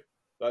 Actually,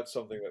 that's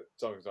something that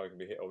can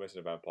be hit or miss in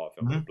a vampire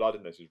film. The blood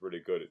in this is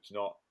really good. It's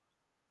not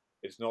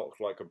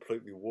like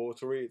completely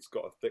watery. It's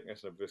got a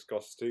thickness and a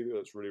viscosity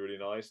that's really, really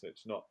nice, and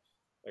it's not.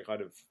 It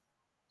kind of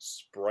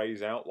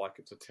sprays out like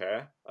it's a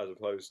tear, as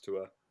opposed to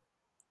a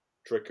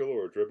trickle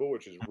or a dribble,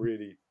 which is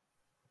really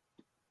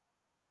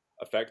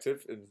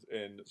effective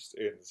in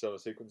some of the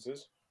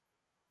sequences.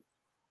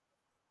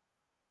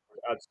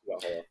 adds to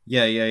that horror.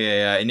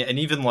 Yeah. And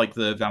even like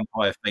the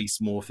vampire face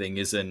morphing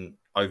isn't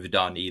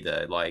overdone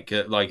either. Like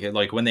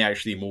when they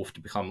actually morph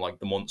to become like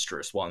the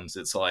monstrous ones,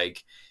 it's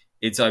like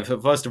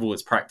first of all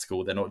it's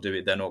practical. They're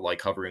not like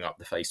covering up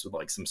the face with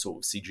like some sort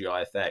of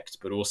CGI effect,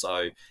 but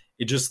also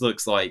it just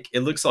looks like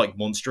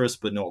monstrous,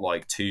 but not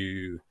like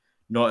too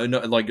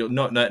not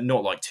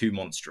like too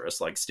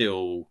monstrous. Like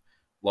still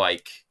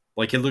like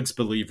it looks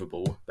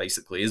believable.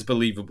 Basically, as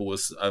believable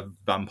as a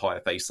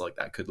vampire face like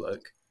that could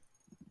look.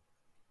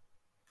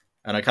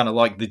 And I kind of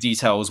like the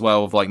detail as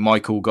well of like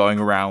Michael going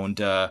around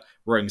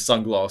wearing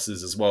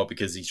sunglasses as well,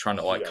 because he's trying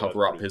to like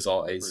cover up his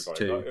eyes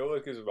too. It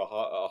almost gives him a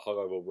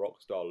hungover rock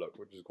star look,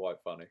 which is quite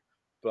funny.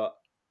 But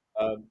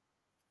I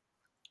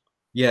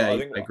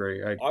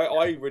agree.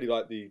 I really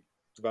like the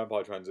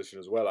vampire transition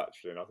as well,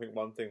 actually. And I think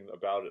one thing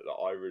about it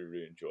that I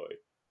really enjoy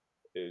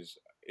is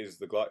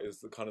the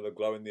kind of the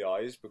glow in the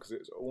eyes, because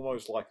it's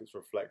almost like it's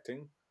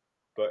reflecting,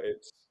 but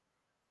it's.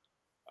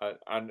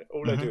 And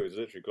all they do is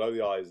literally glow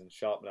the eyes and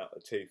sharpen out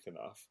the teeth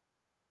enough,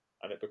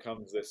 and it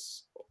becomes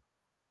this,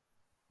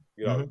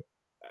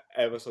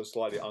 ever so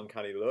slightly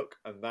uncanny look,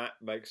 and that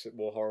makes it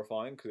more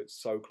horrifying because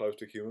it's so close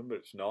to human, but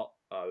it's not.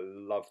 I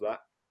love that.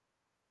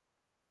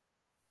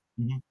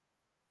 Yeah.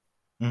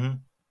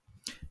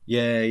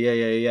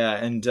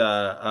 And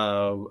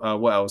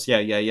what else?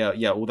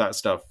 Yeah. All that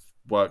stuff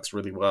works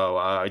really well.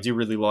 I do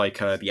really like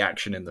the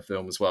action in the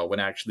film as well. When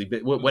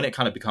it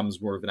kind of becomes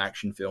more of an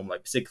action film,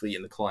 like particularly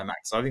in the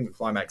climax, I think the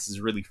climax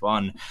is really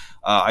fun.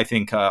 I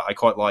think I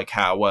quite like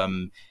how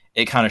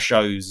it kind of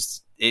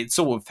shows. It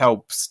sort of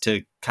helps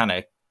to kind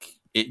of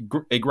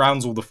it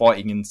grounds all the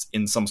fighting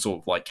in some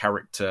sort of like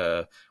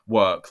character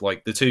work.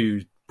 Like the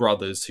two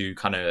brothers who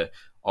kind of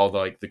are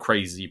like the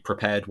crazy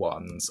prepared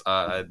ones.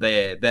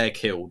 The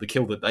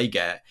kill that they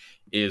get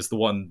is the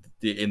one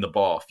in the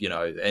bath,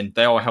 and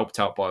they are helped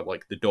out by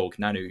like the dog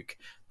Nanook,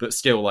 but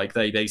still like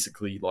they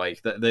basically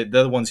like they're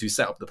the ones who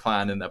set up the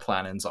plan, and their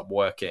plan ends up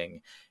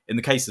working. In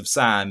the case of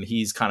Sam,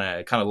 he's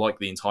kind of like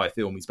the entire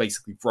film, he's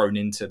basically thrown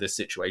into this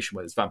situation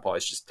where this vampire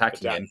is just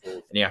attacking him,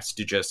 and he has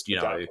to just in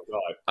the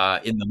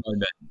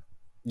moment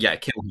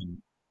kill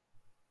him.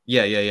 He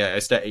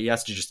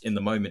has to just in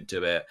the moment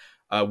do it.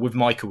 With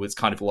Michael, it's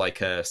kind of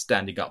like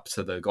standing up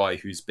to the guy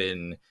who's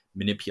been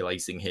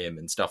manipulating him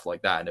and stuff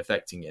like that and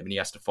affecting him, and he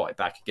has to fight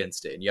back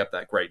against it. And you have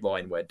that great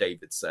line where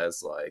David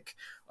says like,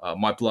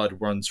 my blood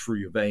runs through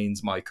your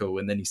veins, Michael,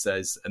 and then he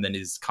says, and then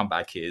his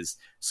comeback is,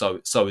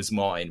 so is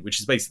mine, which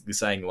is basically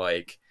saying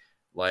like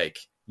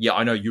yeah,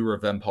 I know you're a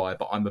vampire,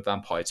 but I'm a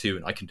vampire too,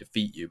 and I can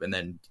defeat you, and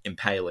then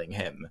impaling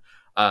him.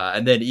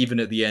 And then even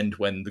at the end,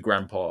 when the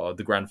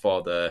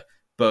grandfather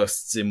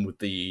bursts in with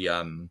the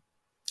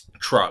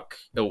truck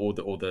or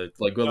the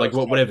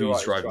whatever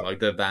he's driving, like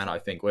the van, I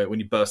think, when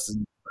he bursts in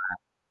the van.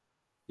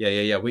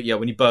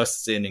 When he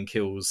bursts in and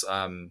kills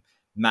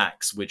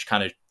Max, which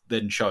kind of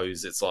then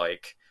shows it's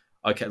like,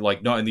 okay,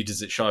 like not only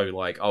does it show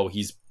like, oh,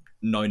 he's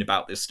known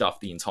about this stuff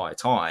the entire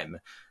time,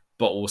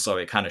 but also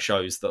it kind of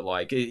shows that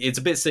like he's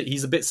a bit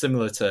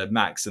similar to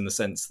Max in the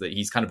sense that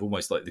he's kind of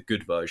almost like the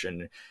good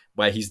version,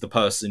 where he's the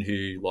person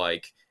who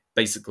like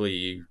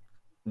basically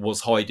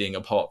was hiding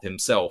a part of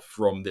himself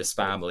from this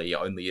family,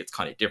 only it's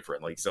kind of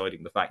different. Like he's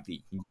hiding the fact that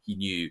he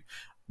knew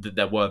that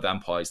there were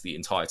vampires the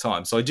entire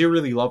time. So I do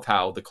really love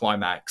how the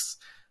climax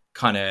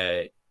kind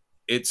of,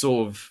 it's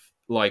sort of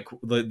like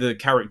the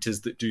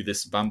characters that do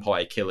this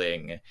vampire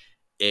killing,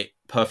 it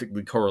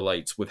perfectly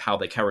correlates with how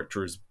their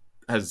character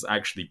has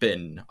actually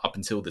been up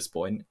until this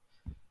point.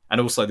 And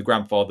also the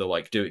grandfather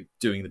like doing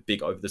the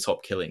big over the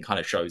top killing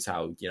kind of shows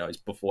how, it's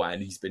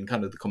beforehand he's been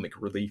kind of the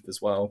comic relief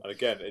as well. And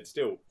again, it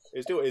still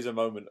is a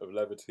moment of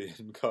levity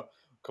and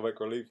comic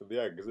relief at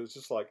the end, because it's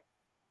just like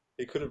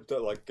he could have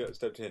like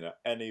stepped in at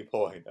any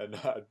point and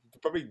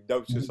probably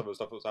noticed some of the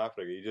stuff that was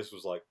happening. He just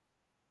was like,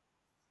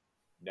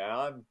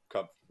 "Nah, I'm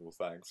comfortable,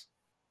 thanks.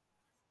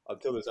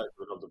 Until this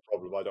actually becomes a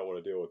problem, I don't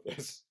want to deal with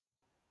this."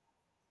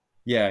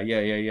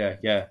 Yeah,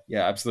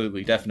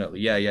 absolutely, definitely,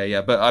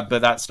 yeah. But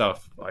that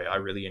stuff I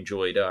really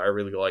enjoyed. I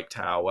really liked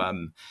how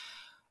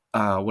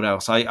what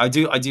else? I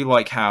do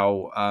like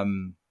how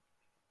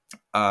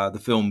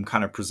the film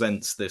kind of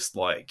presents this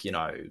like,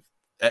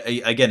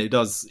 again, it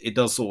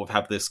does sort of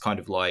have this kind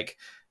of like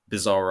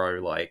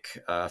bizarro like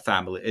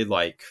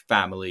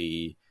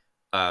family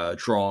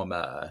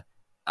drama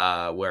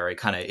where it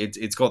kind of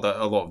it's got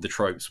a lot of the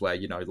tropes where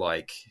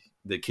like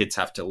the kids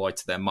have to lie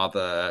to their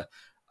mother.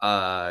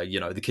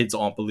 The kids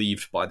aren't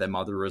believed by their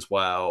mother as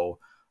well.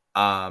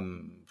 All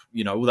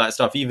that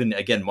stuff. Even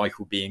again,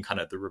 Michael being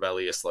kind of the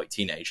rebellious like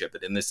teenager,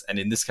 but in this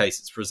case,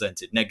 it's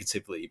presented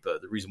negatively.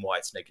 But the reason why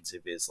it's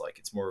negative is like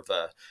it's more of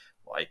a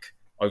like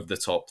over the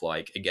top,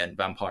 like again,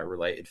 vampire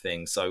related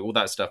thing. So all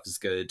that stuff is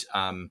good.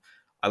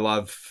 I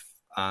love.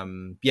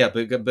 But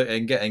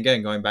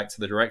again, going back to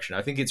the direction,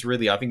 I think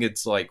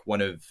it's like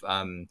one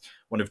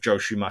of Joel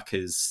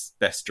Schumacher's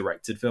best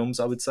directed films,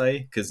 I would say,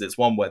 because it's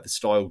one where the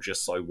style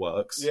just so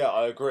works. Yeah,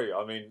 I agree.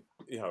 I mean,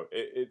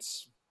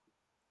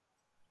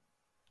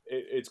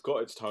 it's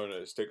got its tone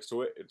and it sticks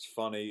to it. It's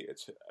funny.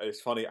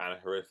 It's funny and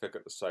horrific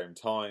at the same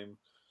time.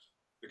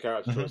 The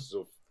character choices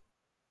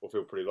will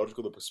feel pretty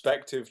logical. The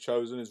perspective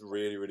chosen is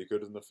really, really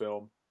good in the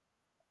film.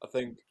 I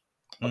think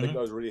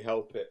those really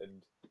help it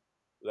and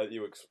let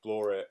you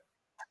explore it.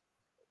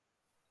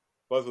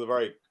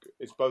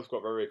 It's both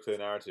got very clear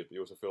narrative, but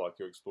you also feel like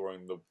you're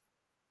exploring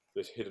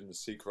this hidden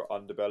secret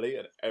underbelly,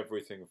 and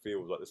everything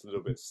feels like this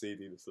little bit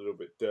seedy, this little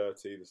bit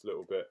dirty, this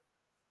little bit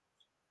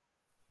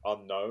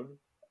unknown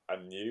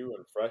and new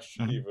and fresh,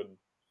 even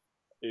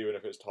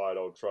if it's tired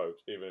old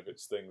tropes, even if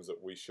it's things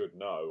that we should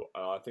know.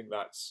 And I think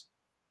that's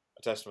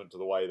a testament to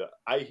the way that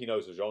A, he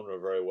knows the genre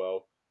very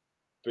well,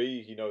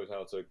 B, he knows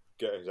how to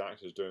get his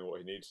actors doing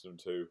what he needs them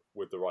to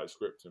with the right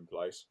script in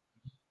place,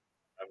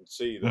 and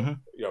C, that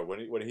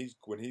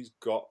when he's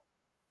got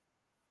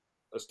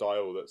a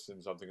style that's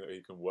in something that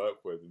he can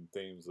work with and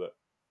themes that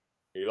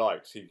he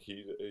likes,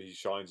 he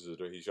shines as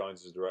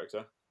a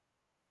director.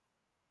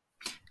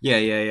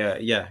 Yeah,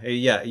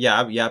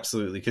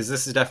 absolutely. Because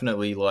this is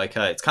definitely like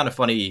it's kind of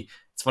funny.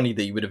 It's funny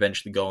that you would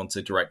eventually go on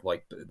to direct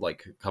like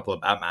a couple of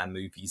Batman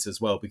movies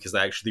as well, because they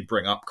actually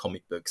bring up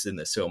comic books in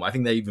this film. I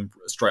think they even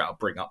straight up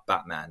bring up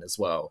Batman as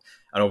well,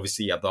 and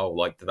obviously you have the whole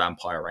like the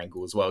vampire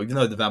angle as well. Even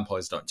though the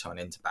vampires don't turn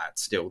into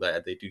bats, still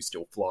they do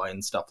still fly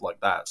and stuff like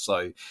that.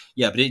 So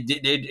yeah, but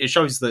it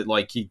shows that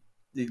like he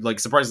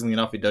surprisingly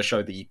enough, it does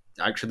show that he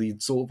actually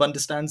sort of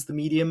understands the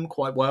medium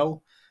quite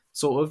well.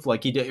 Sort of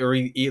like he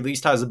at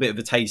least has a bit of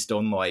a taste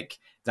on like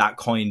that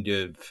kind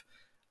of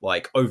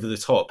like over the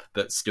top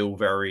but still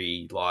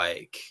very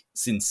like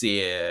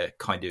sincere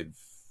kind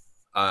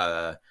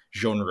of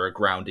genre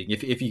grounding,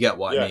 if you get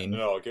what I mean.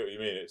 No, I get what you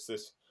mean. It's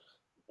this,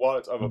 while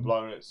it's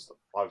overblown, it's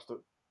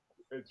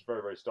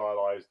very, very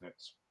stylized, and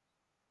it's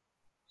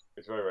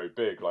very, very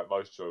big, like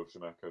most Joel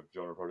Schumacher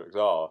genre projects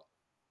are.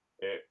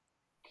 It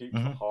keeps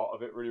the heart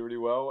of it really, really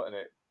well, and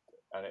it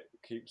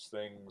keeps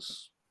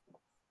things,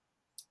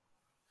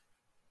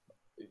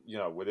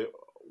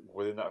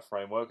 within that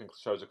framework, and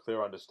shows a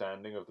clear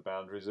understanding of the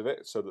boundaries of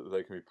it, so that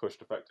they can be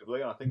pushed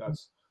effectively. And I think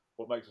that's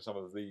what makes it some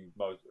of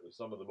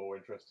the more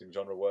interesting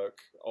genre work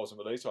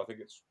ultimately. So I think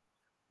it's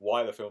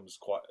why the film's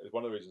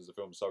one of the reasons the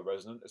film's so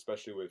resonant,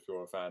 especially if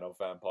you're a fan of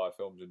vampire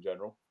films in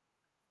general.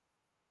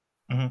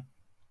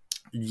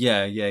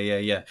 Yeah,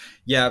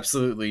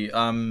 absolutely.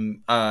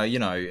 And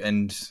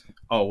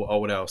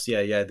what else?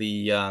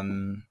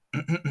 The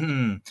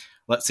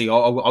let's see.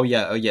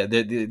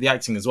 The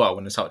acting as well, I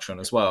want to touch on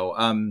as well.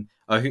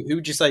 Who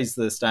would you say is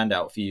the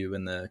standout for you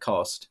in the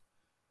cast?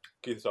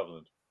 Keith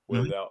Sutherland,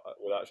 without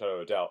a shadow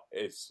of a doubt.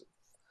 It's,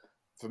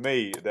 for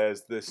me,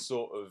 there's this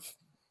sort of,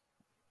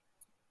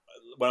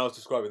 when I was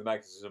describing the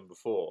magnetism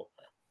before,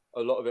 a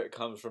lot of it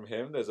comes from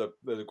him. There's a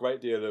great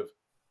deal of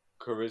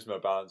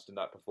charisma balanced in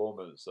that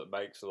performance that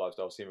makes the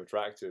lifestyle seem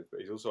attractive,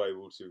 but he's also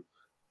able to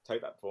take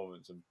that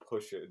performance and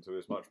push it into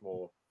this much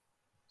more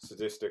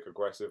sadistic,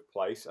 aggressive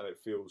place, and it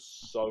feels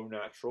so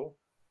natural.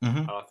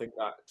 And I think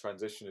that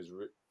transition is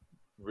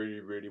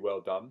really, really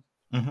well done,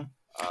 and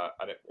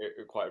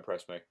it quite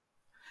impressed me.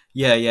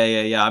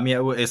 Yeah. I mean,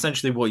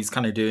 essentially what he's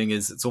kind of doing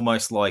is it's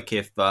almost like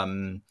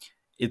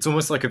it's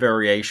almost like a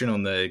variation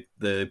on the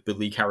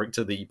bully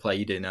character that he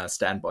played in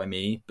Stand By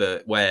Me,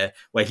 but where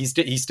he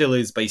still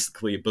is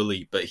basically a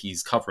bully, but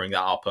he's covering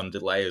that up under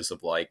layers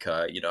of like,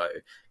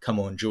 come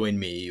on, join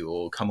me,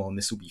 or come on,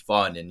 this will be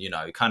fun, and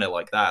kind of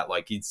like that.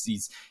 Like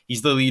he's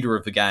the leader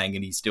of the gang,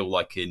 and he's still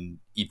like an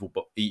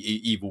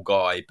evil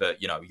guy, but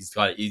he's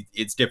kind of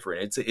it's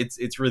different.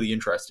 It's really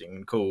interesting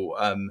and cool.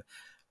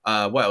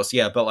 What else?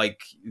 But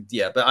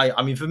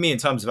I mean, for me, in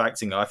terms of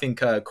acting, I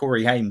think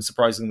Corey Haim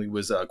surprisingly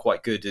was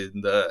quite good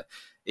in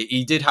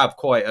he did have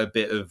quite a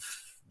bit of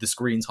the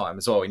screen time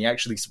as well, and he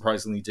actually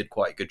surprisingly did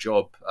quite a good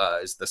job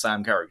as the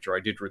Sam character. I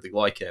did really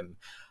like him.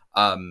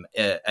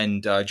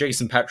 And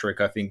Jason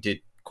Patric, I think, did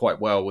quite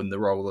well in the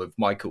role of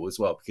Michael as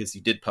well, because he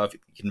did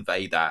perfectly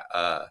convey that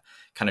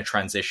kind of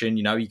transition.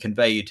 He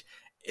conveyed.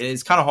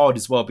 It's kind of hard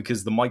as well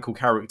because the Michael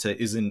character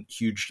isn't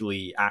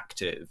hugely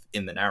active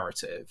in the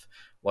narrative.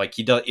 Like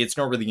it's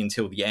not really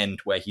until the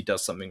end where he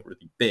does something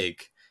really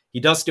big. He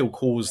does still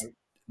cause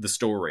the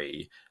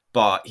story,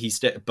 but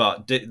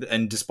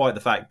and despite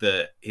the fact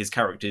that his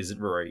character isn't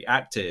very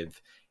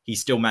active, he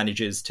still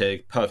manages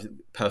to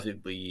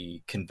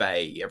perfectly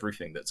convey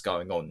everything that's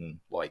going on,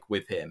 like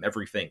with him.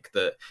 Everything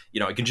that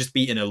it can just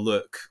be in a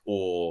look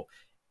or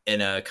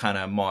in a kind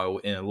of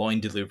in a line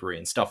delivery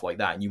and stuff like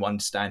that, and you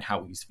understand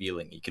how he's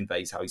feeling. He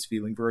conveys how he's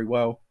feeling very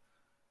well.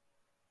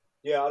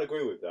 Yeah, I'd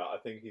agree with that. I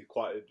think he's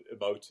quite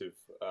emotive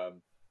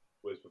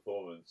with his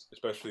performance,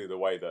 especially the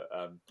way that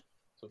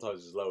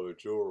sometimes his lower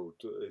jaw,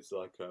 his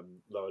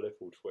lower lip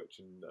will twitch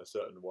in a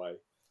certain way,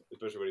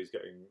 especially when he's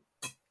getting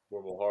more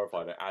and more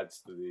horrified. It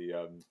adds to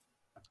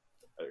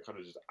it kind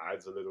of just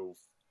adds a little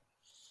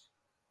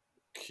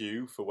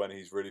cue for when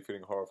he's really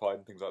feeling horrified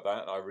and things like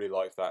that. And I really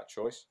like that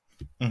choice.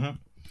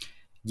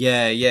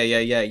 Yeah,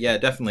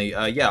 definitely.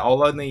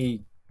 I'll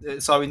only.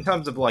 So in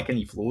terms of like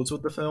any flaws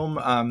with the film,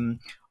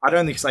 I'd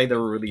only say there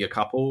were really a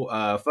couple.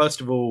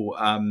 First of all,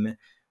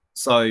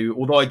 So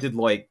although I did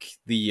like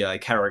the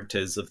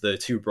characters of the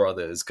two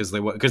brothers because they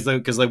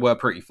were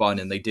pretty fun,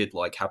 and they did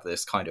like have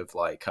this kind of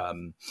like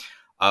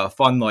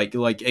fun like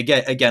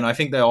again I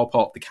think they are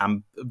part of the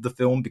camp of the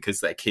film because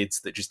they're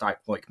kids that just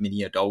act like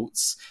mini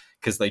adults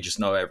because they just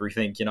know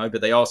everything, you know,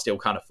 but they are still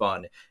kind of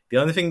fun. The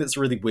only thing that's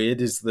really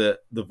weird is that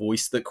the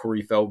voice that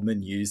Corey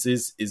Feldman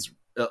uses is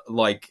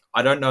like,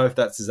 I don't know if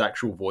that's his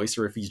actual voice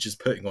or if he's just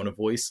putting on a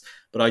voice,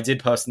 but I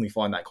did personally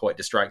find that quite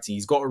distracting.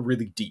 He's got a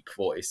really deep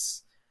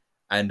voice,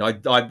 and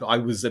I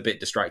was a bit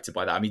distracted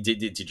by that. I mean,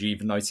 did you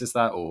even notice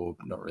that, or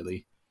not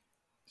really?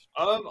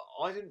 I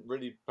didn't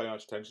really pay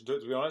much attention to it,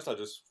 to be honest. I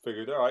just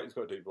figured, all right, he's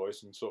got a deep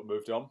voice, and sort of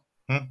moved on.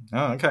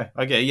 Oh,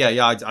 okay,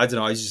 yeah. I don't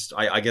know.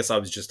 I guess I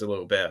was just a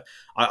little bit.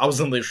 I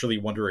wasn't literally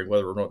wondering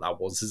whether or not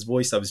that was his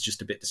voice. I was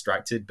just a bit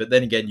distracted. But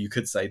then again, you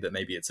could say that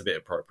maybe it's a bit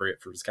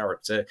appropriate for his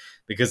character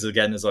because,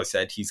 again, as I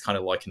said, he's kind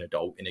of like an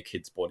adult in a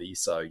kid's body,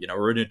 so you know,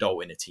 or an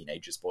adult in a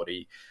teenager's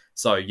body.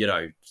 So you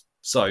know,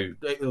 so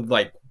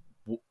like,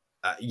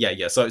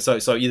 yeah. So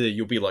either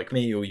you'll be like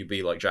me or you'll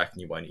be like Jack,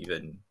 and you won't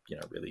even, you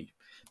know, really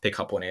pick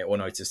up on it or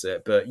notice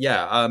it. But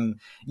yeah.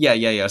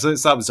 So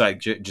that was like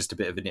just a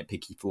bit of a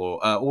nitpicky flaw.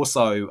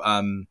 Also,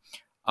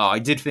 I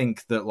did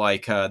think that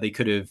like they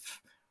could have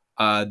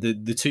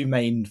the two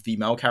main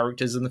female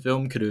characters in the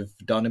film could have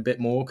done a bit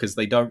more because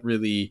they don't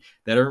really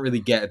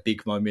get a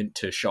big moment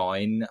to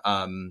shine.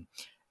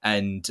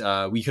 And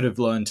we could have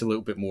learned a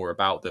little bit more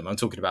about them. I'm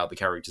talking about the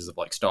characters of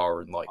like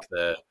Star and like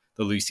the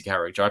Lucy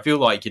character. I feel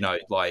like, you know,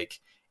 like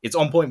it's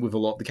on point with a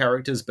lot of the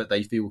characters, but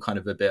they feel kind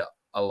of a bit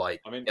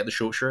like get the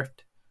short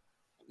shrift.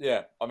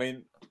 Yeah, I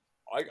mean,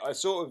 I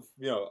sort of,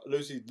 you know,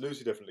 Lucy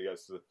definitely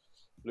gets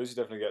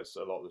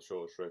a lot of the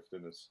short shrift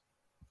in this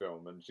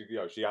film, and she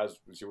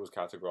was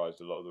categorized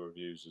a lot of the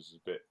reviews as a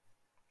bit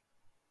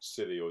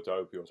silly or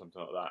dopey or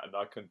something like that, and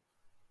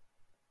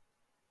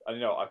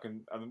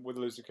and with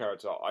the Lucy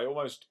character, I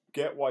almost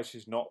get why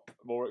she's not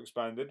more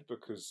expanded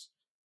because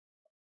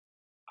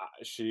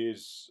she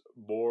is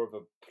more of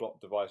a plot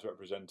device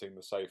representing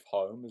the safe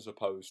home as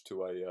opposed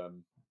to a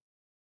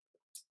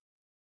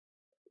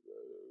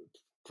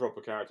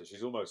proper character.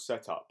 She's almost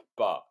set up,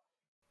 but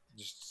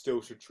you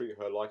still should treat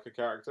her like a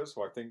character.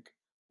 So I think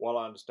while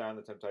I understand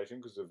the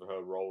temptation because of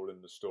her role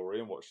in the story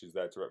and what she's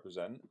there to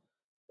represent,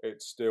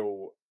 it's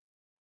still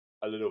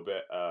a little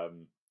bit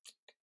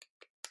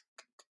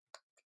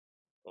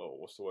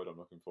what's the word I'm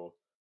looking for?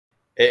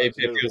 It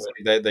feels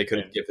like they could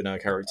have given her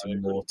character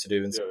more to do.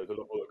 Yeah, there's a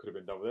lot more that could have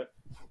been done with it.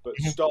 But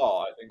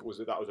Star, I think,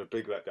 that was a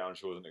big letdown.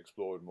 She wasn't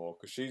explored more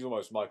because she's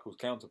almost Michael's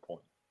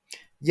counterpoint.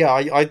 Yeah,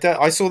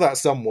 I saw that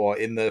somewhat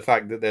in the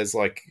fact that there's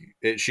like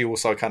she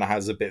also kind of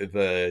has a bit of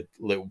a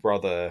little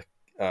brother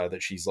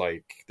that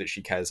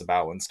she cares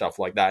about and stuff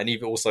like that, and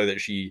even also that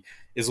she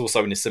is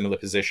also in a similar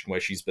position where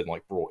she's been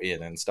like brought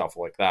in and stuff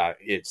like that.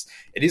 It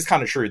is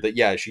kind of true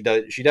that she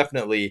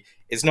definitely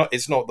it's not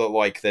that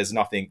like there's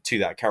nothing to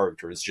that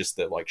character. It's just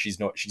that like she's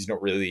not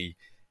really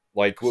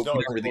like she's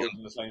not really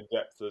in the same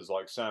depth as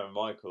like Sam and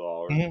Michael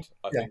are, and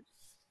I think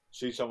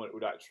she's someone that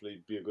would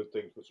actually be a good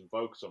thing to put some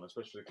focus on,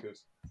 especially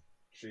because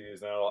she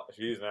is an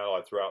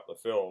ally throughout the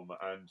film,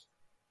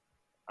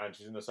 and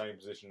she's in the same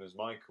position as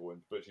Michael,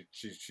 but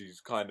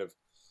she's kind of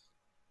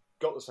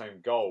got the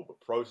same goal, but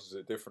processes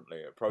it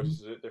differently.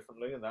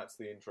 And that's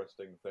the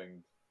interesting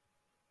thing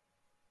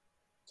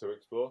to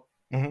explore.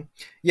 Mm-hmm.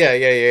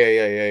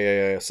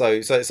 Yeah.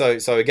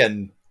 So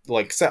again,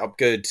 like set up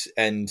good,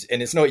 and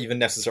it's not even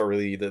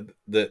necessarily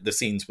the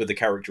scenes with the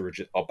character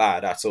are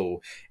bad at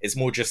all. It's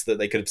more just that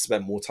they could have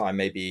spent more time,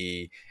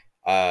 maybe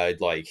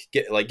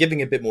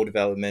giving a bit more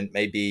development,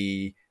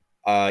 maybe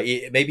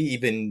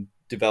even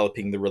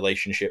developing the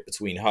relationship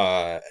between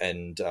her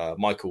and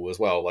Michael as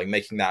well, like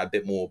making that a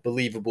bit more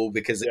believable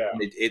because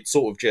it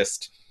sort of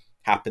just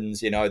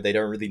happens, you know, they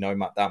don't really know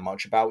that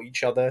much about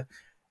each other.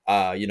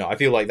 You know, I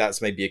feel like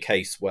that's maybe a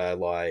case where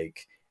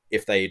like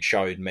if they had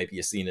shown maybe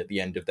a scene at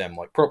the end of them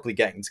like properly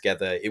getting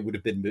together, it would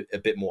have been a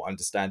bit more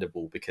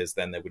understandable because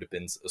then there would have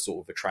been a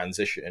sort of a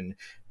transition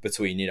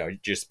between, you know,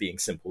 just being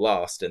simple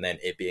lust and then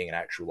it being an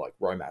actual like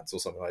romance or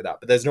something like that.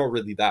 But there's not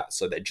really that,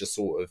 so they're just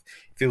sort of,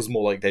 it feels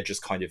more like they're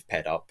just kind of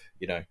paired up,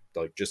 you know,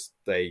 like just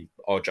they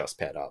are just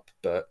paired up.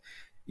 But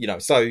you know,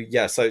 so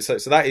yeah, so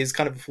that is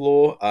kind of a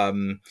flaw.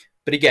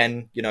 But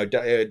again, you know,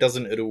 it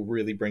doesn't at all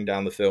really bring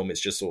down the film.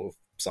 It's just sort of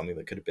something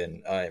that could have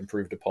been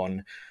improved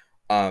upon.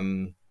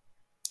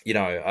 You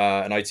know,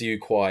 and I do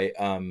quite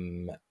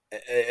and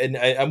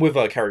with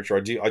her character,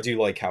 I do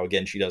like how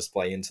again she does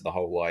play into the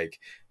whole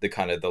like the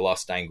kind of the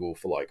lust angle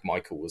for like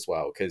Michael as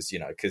well, because you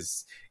know,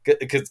 because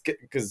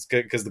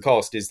the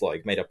cast is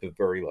like made up of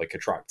very like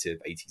attractive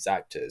 80s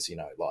actors, you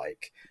know,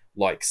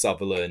 like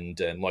Sutherland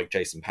and like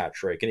Jason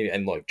Patric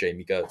and like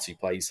Jamie Gertz who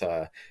plays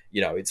her.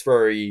 You know, it's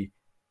very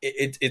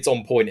it's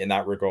on point in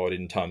that regard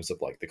in terms of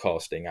like the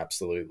casting.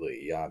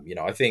 Absolutely. You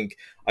know, I think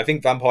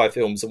vampire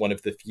films are one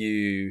of the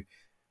few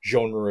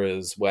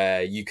genres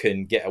where you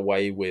can get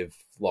away with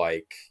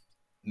like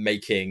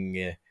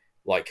making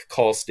like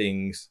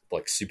casting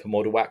like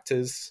supermodel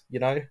actors, you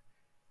know.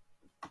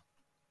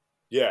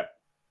 Yeah,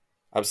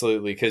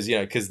 Absolutely, because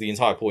the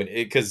entire point,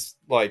 because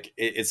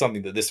it's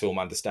something that this film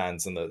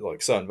understands, and that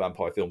like certain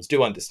vampire films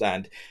do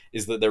understand,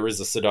 is that there is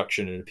a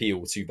seduction and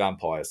appeal to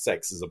vampire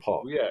sex as a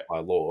part of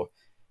vampire lore.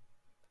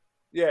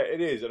 Yeah,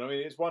 it is, and I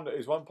mean it's one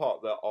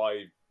part that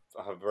I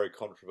have a very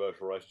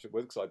controversial relationship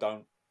with, because I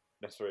don't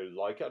necessarily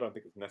like it. I don't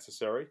think it's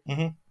necessary,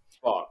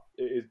 but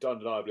it is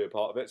undeniably a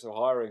part of it. So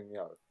hiring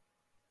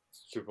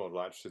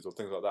supermodel actresses or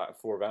things like that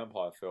for a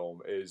vampire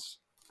film is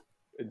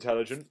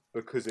intelligent,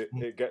 because it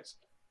gets.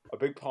 A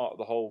big part of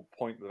the whole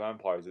point of the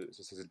vampire is it's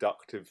just a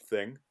seductive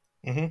thing.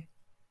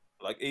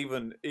 Like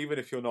even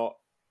if you're not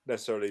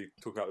necessarily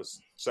talking about the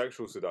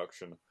sexual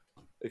seduction,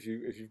 if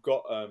you've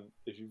got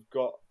if you're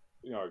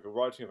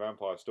writing a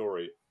vampire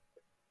story,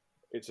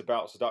 it's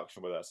about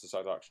seduction, whether that's the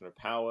seduction of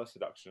power,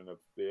 seduction of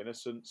the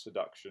innocent,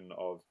 seduction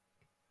of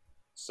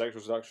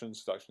sexual seduction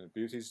of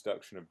beauty,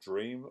 seduction of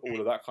dream, all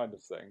of that kind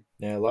of thing.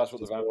 Yeah, that's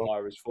what the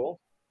vampire is for.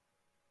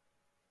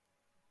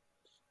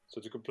 So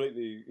to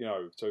completely,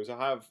 so to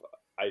have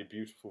a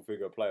beautiful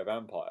figure play a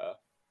vampire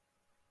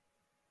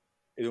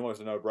is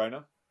almost a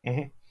no-brainer.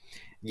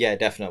 Yeah,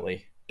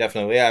 definitely.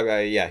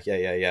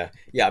 Yeah,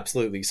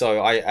 absolutely.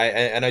 So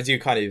I do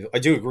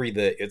agree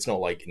that it's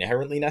not like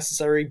inherently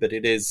necessary, but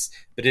it is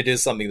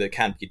something that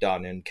can be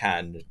done and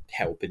can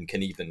help and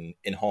can even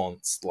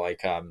enhance,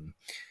 like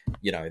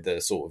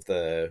the sort of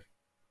the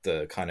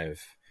kind of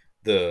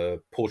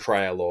the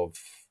portrayal of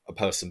a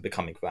person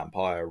becoming a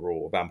vampire,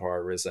 or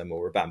vampirism,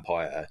 or a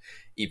vampire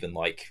even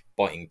like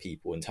biting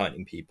people and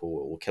turning people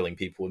or killing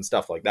people and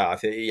stuff like that. I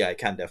think it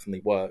can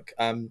definitely work.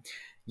 Overall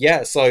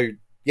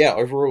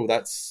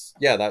that's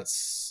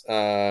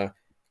kind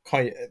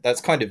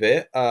of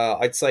it.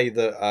 I'd say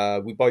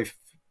that we both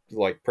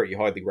like pretty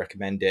highly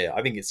recommend it.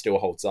 I think it still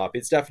holds up.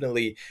 It's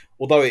definitely,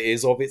 although it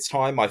is of its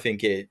time, I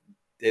think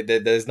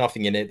there's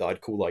nothing in it that I'd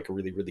call like a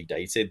really, really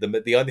dated.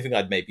 The only thing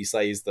I'd maybe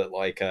say is that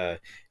like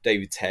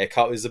David's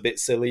haircut is a bit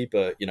silly,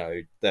 but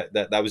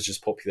that was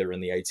just popular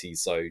in the 80s,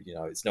 so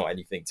it's not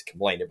anything to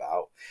complain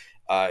about.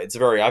 I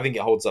think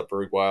it holds up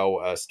very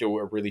well. Still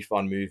a really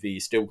fun movie.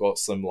 Still got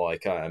some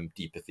like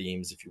deeper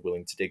themes if you're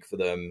willing to dig for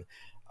them,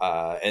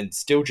 and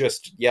still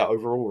just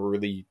overall a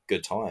really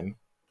good time.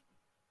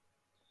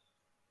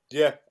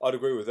 Yeah, I'd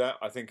agree with that.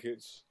 I think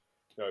it's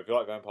if you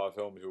like vampire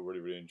films, you'll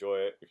really, really enjoy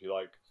it. If you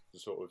like the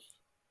sort of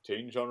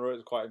teen genre,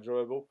 it's quite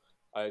enjoyable.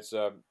 And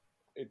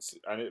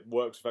it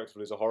works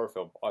effectively as a horror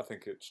film. I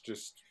think it's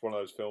just one of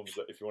those films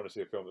that if you want to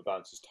see a film that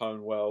balances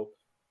tone well,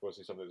 you want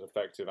to see something that's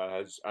effective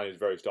and is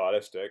very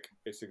stylistic,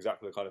 it's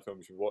exactly the kind of film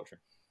you should be watching.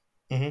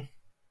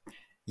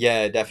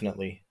 Yeah,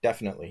 definitely.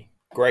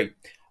 Great.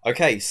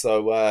 Okay,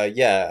 so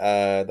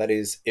that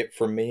is it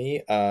from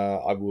me.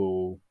 I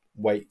will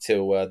wait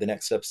till the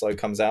next episode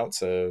comes out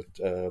to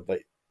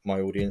let my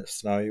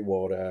audience know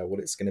what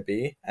it's going to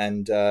be,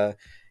 and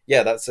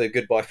that's a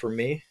goodbye from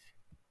me.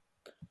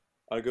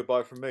 And a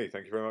goodbye from me.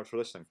 Thank you very much for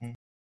listening.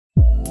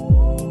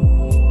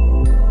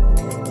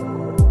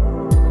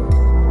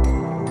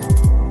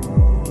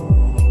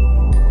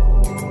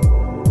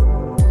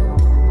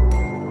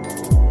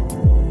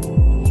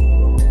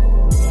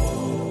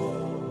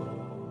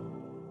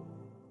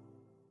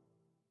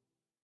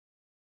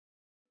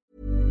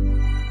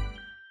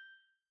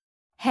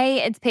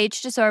 Hey, it's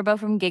Paige DeSorbo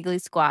from Giggly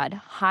Squad.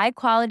 High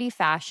quality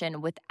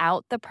fashion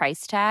without the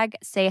price tag.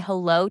 Say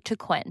hello to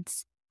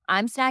Quince.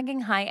 I'm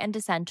snagging high-end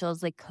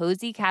essentials like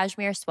cozy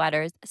cashmere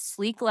sweaters,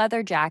 sleek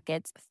leather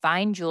jackets,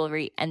 fine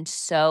jewelry, and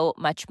so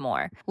much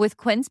more. With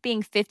Quince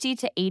being 50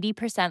 to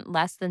 80%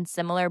 less than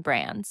similar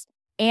brands.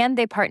 And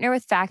they partner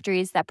with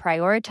factories that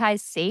prioritize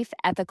safe,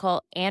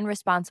 ethical, and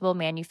responsible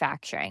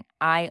manufacturing.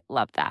 I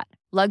love that.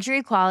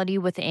 Luxury quality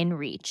within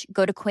reach.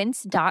 Go to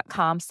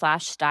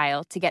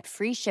quince.com/style to get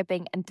free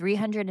shipping and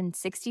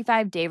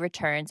 365-day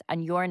returns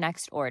on your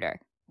next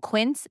order.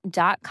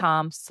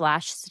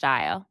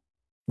 Quince.com/style.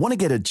 Want to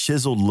get a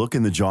chiseled look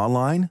in the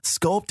jawline?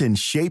 Sculpt and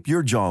shape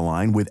your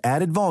jawline with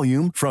added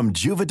volume from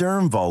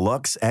Juvederm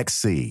Volux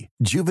XC.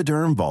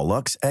 Juvederm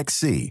Volux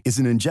XC is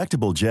an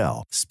injectable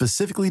gel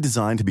specifically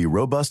designed to be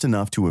robust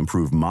enough to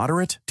improve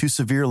moderate to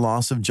severe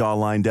loss of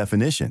jawline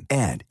definition.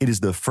 And it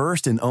is the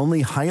first and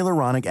only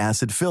hyaluronic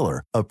acid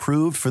filler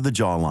approved for the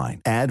jawline.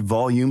 Add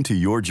volume to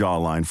your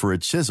jawline for a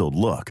chiseled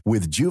look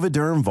with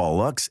Juvederm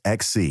Volux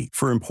XC.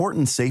 For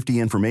important safety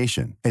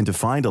information and to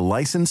find a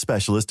licensed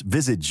specialist,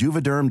 visit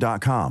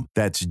Juvederm.com.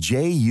 That's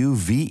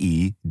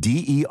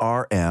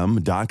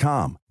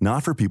Juvederm.com.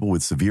 Not for people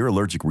with severe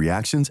allergic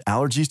reactions,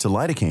 allergies to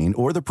lidocaine,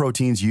 or the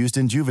proteins used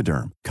in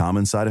Juvederm.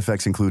 Common side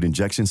effects include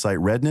injection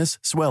site redness,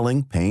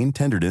 swelling, pain,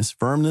 tenderness,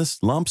 firmness,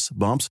 lumps,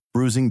 bumps,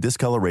 bruising,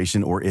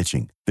 discoloration, or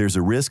itching. There's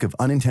a risk of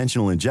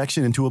unintentional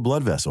injection into a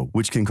blood vessel,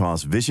 which can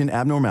cause vision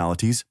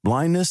abnormalities,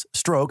 blindness,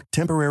 stroke,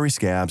 temporary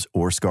scabs,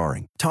 or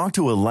scarring. Talk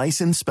to a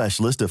licensed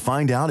specialist to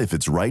find out if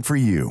it's right for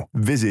you.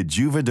 Visit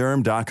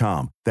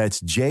Juvederm.com.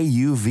 That's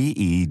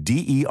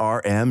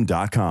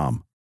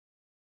Juvederm.com.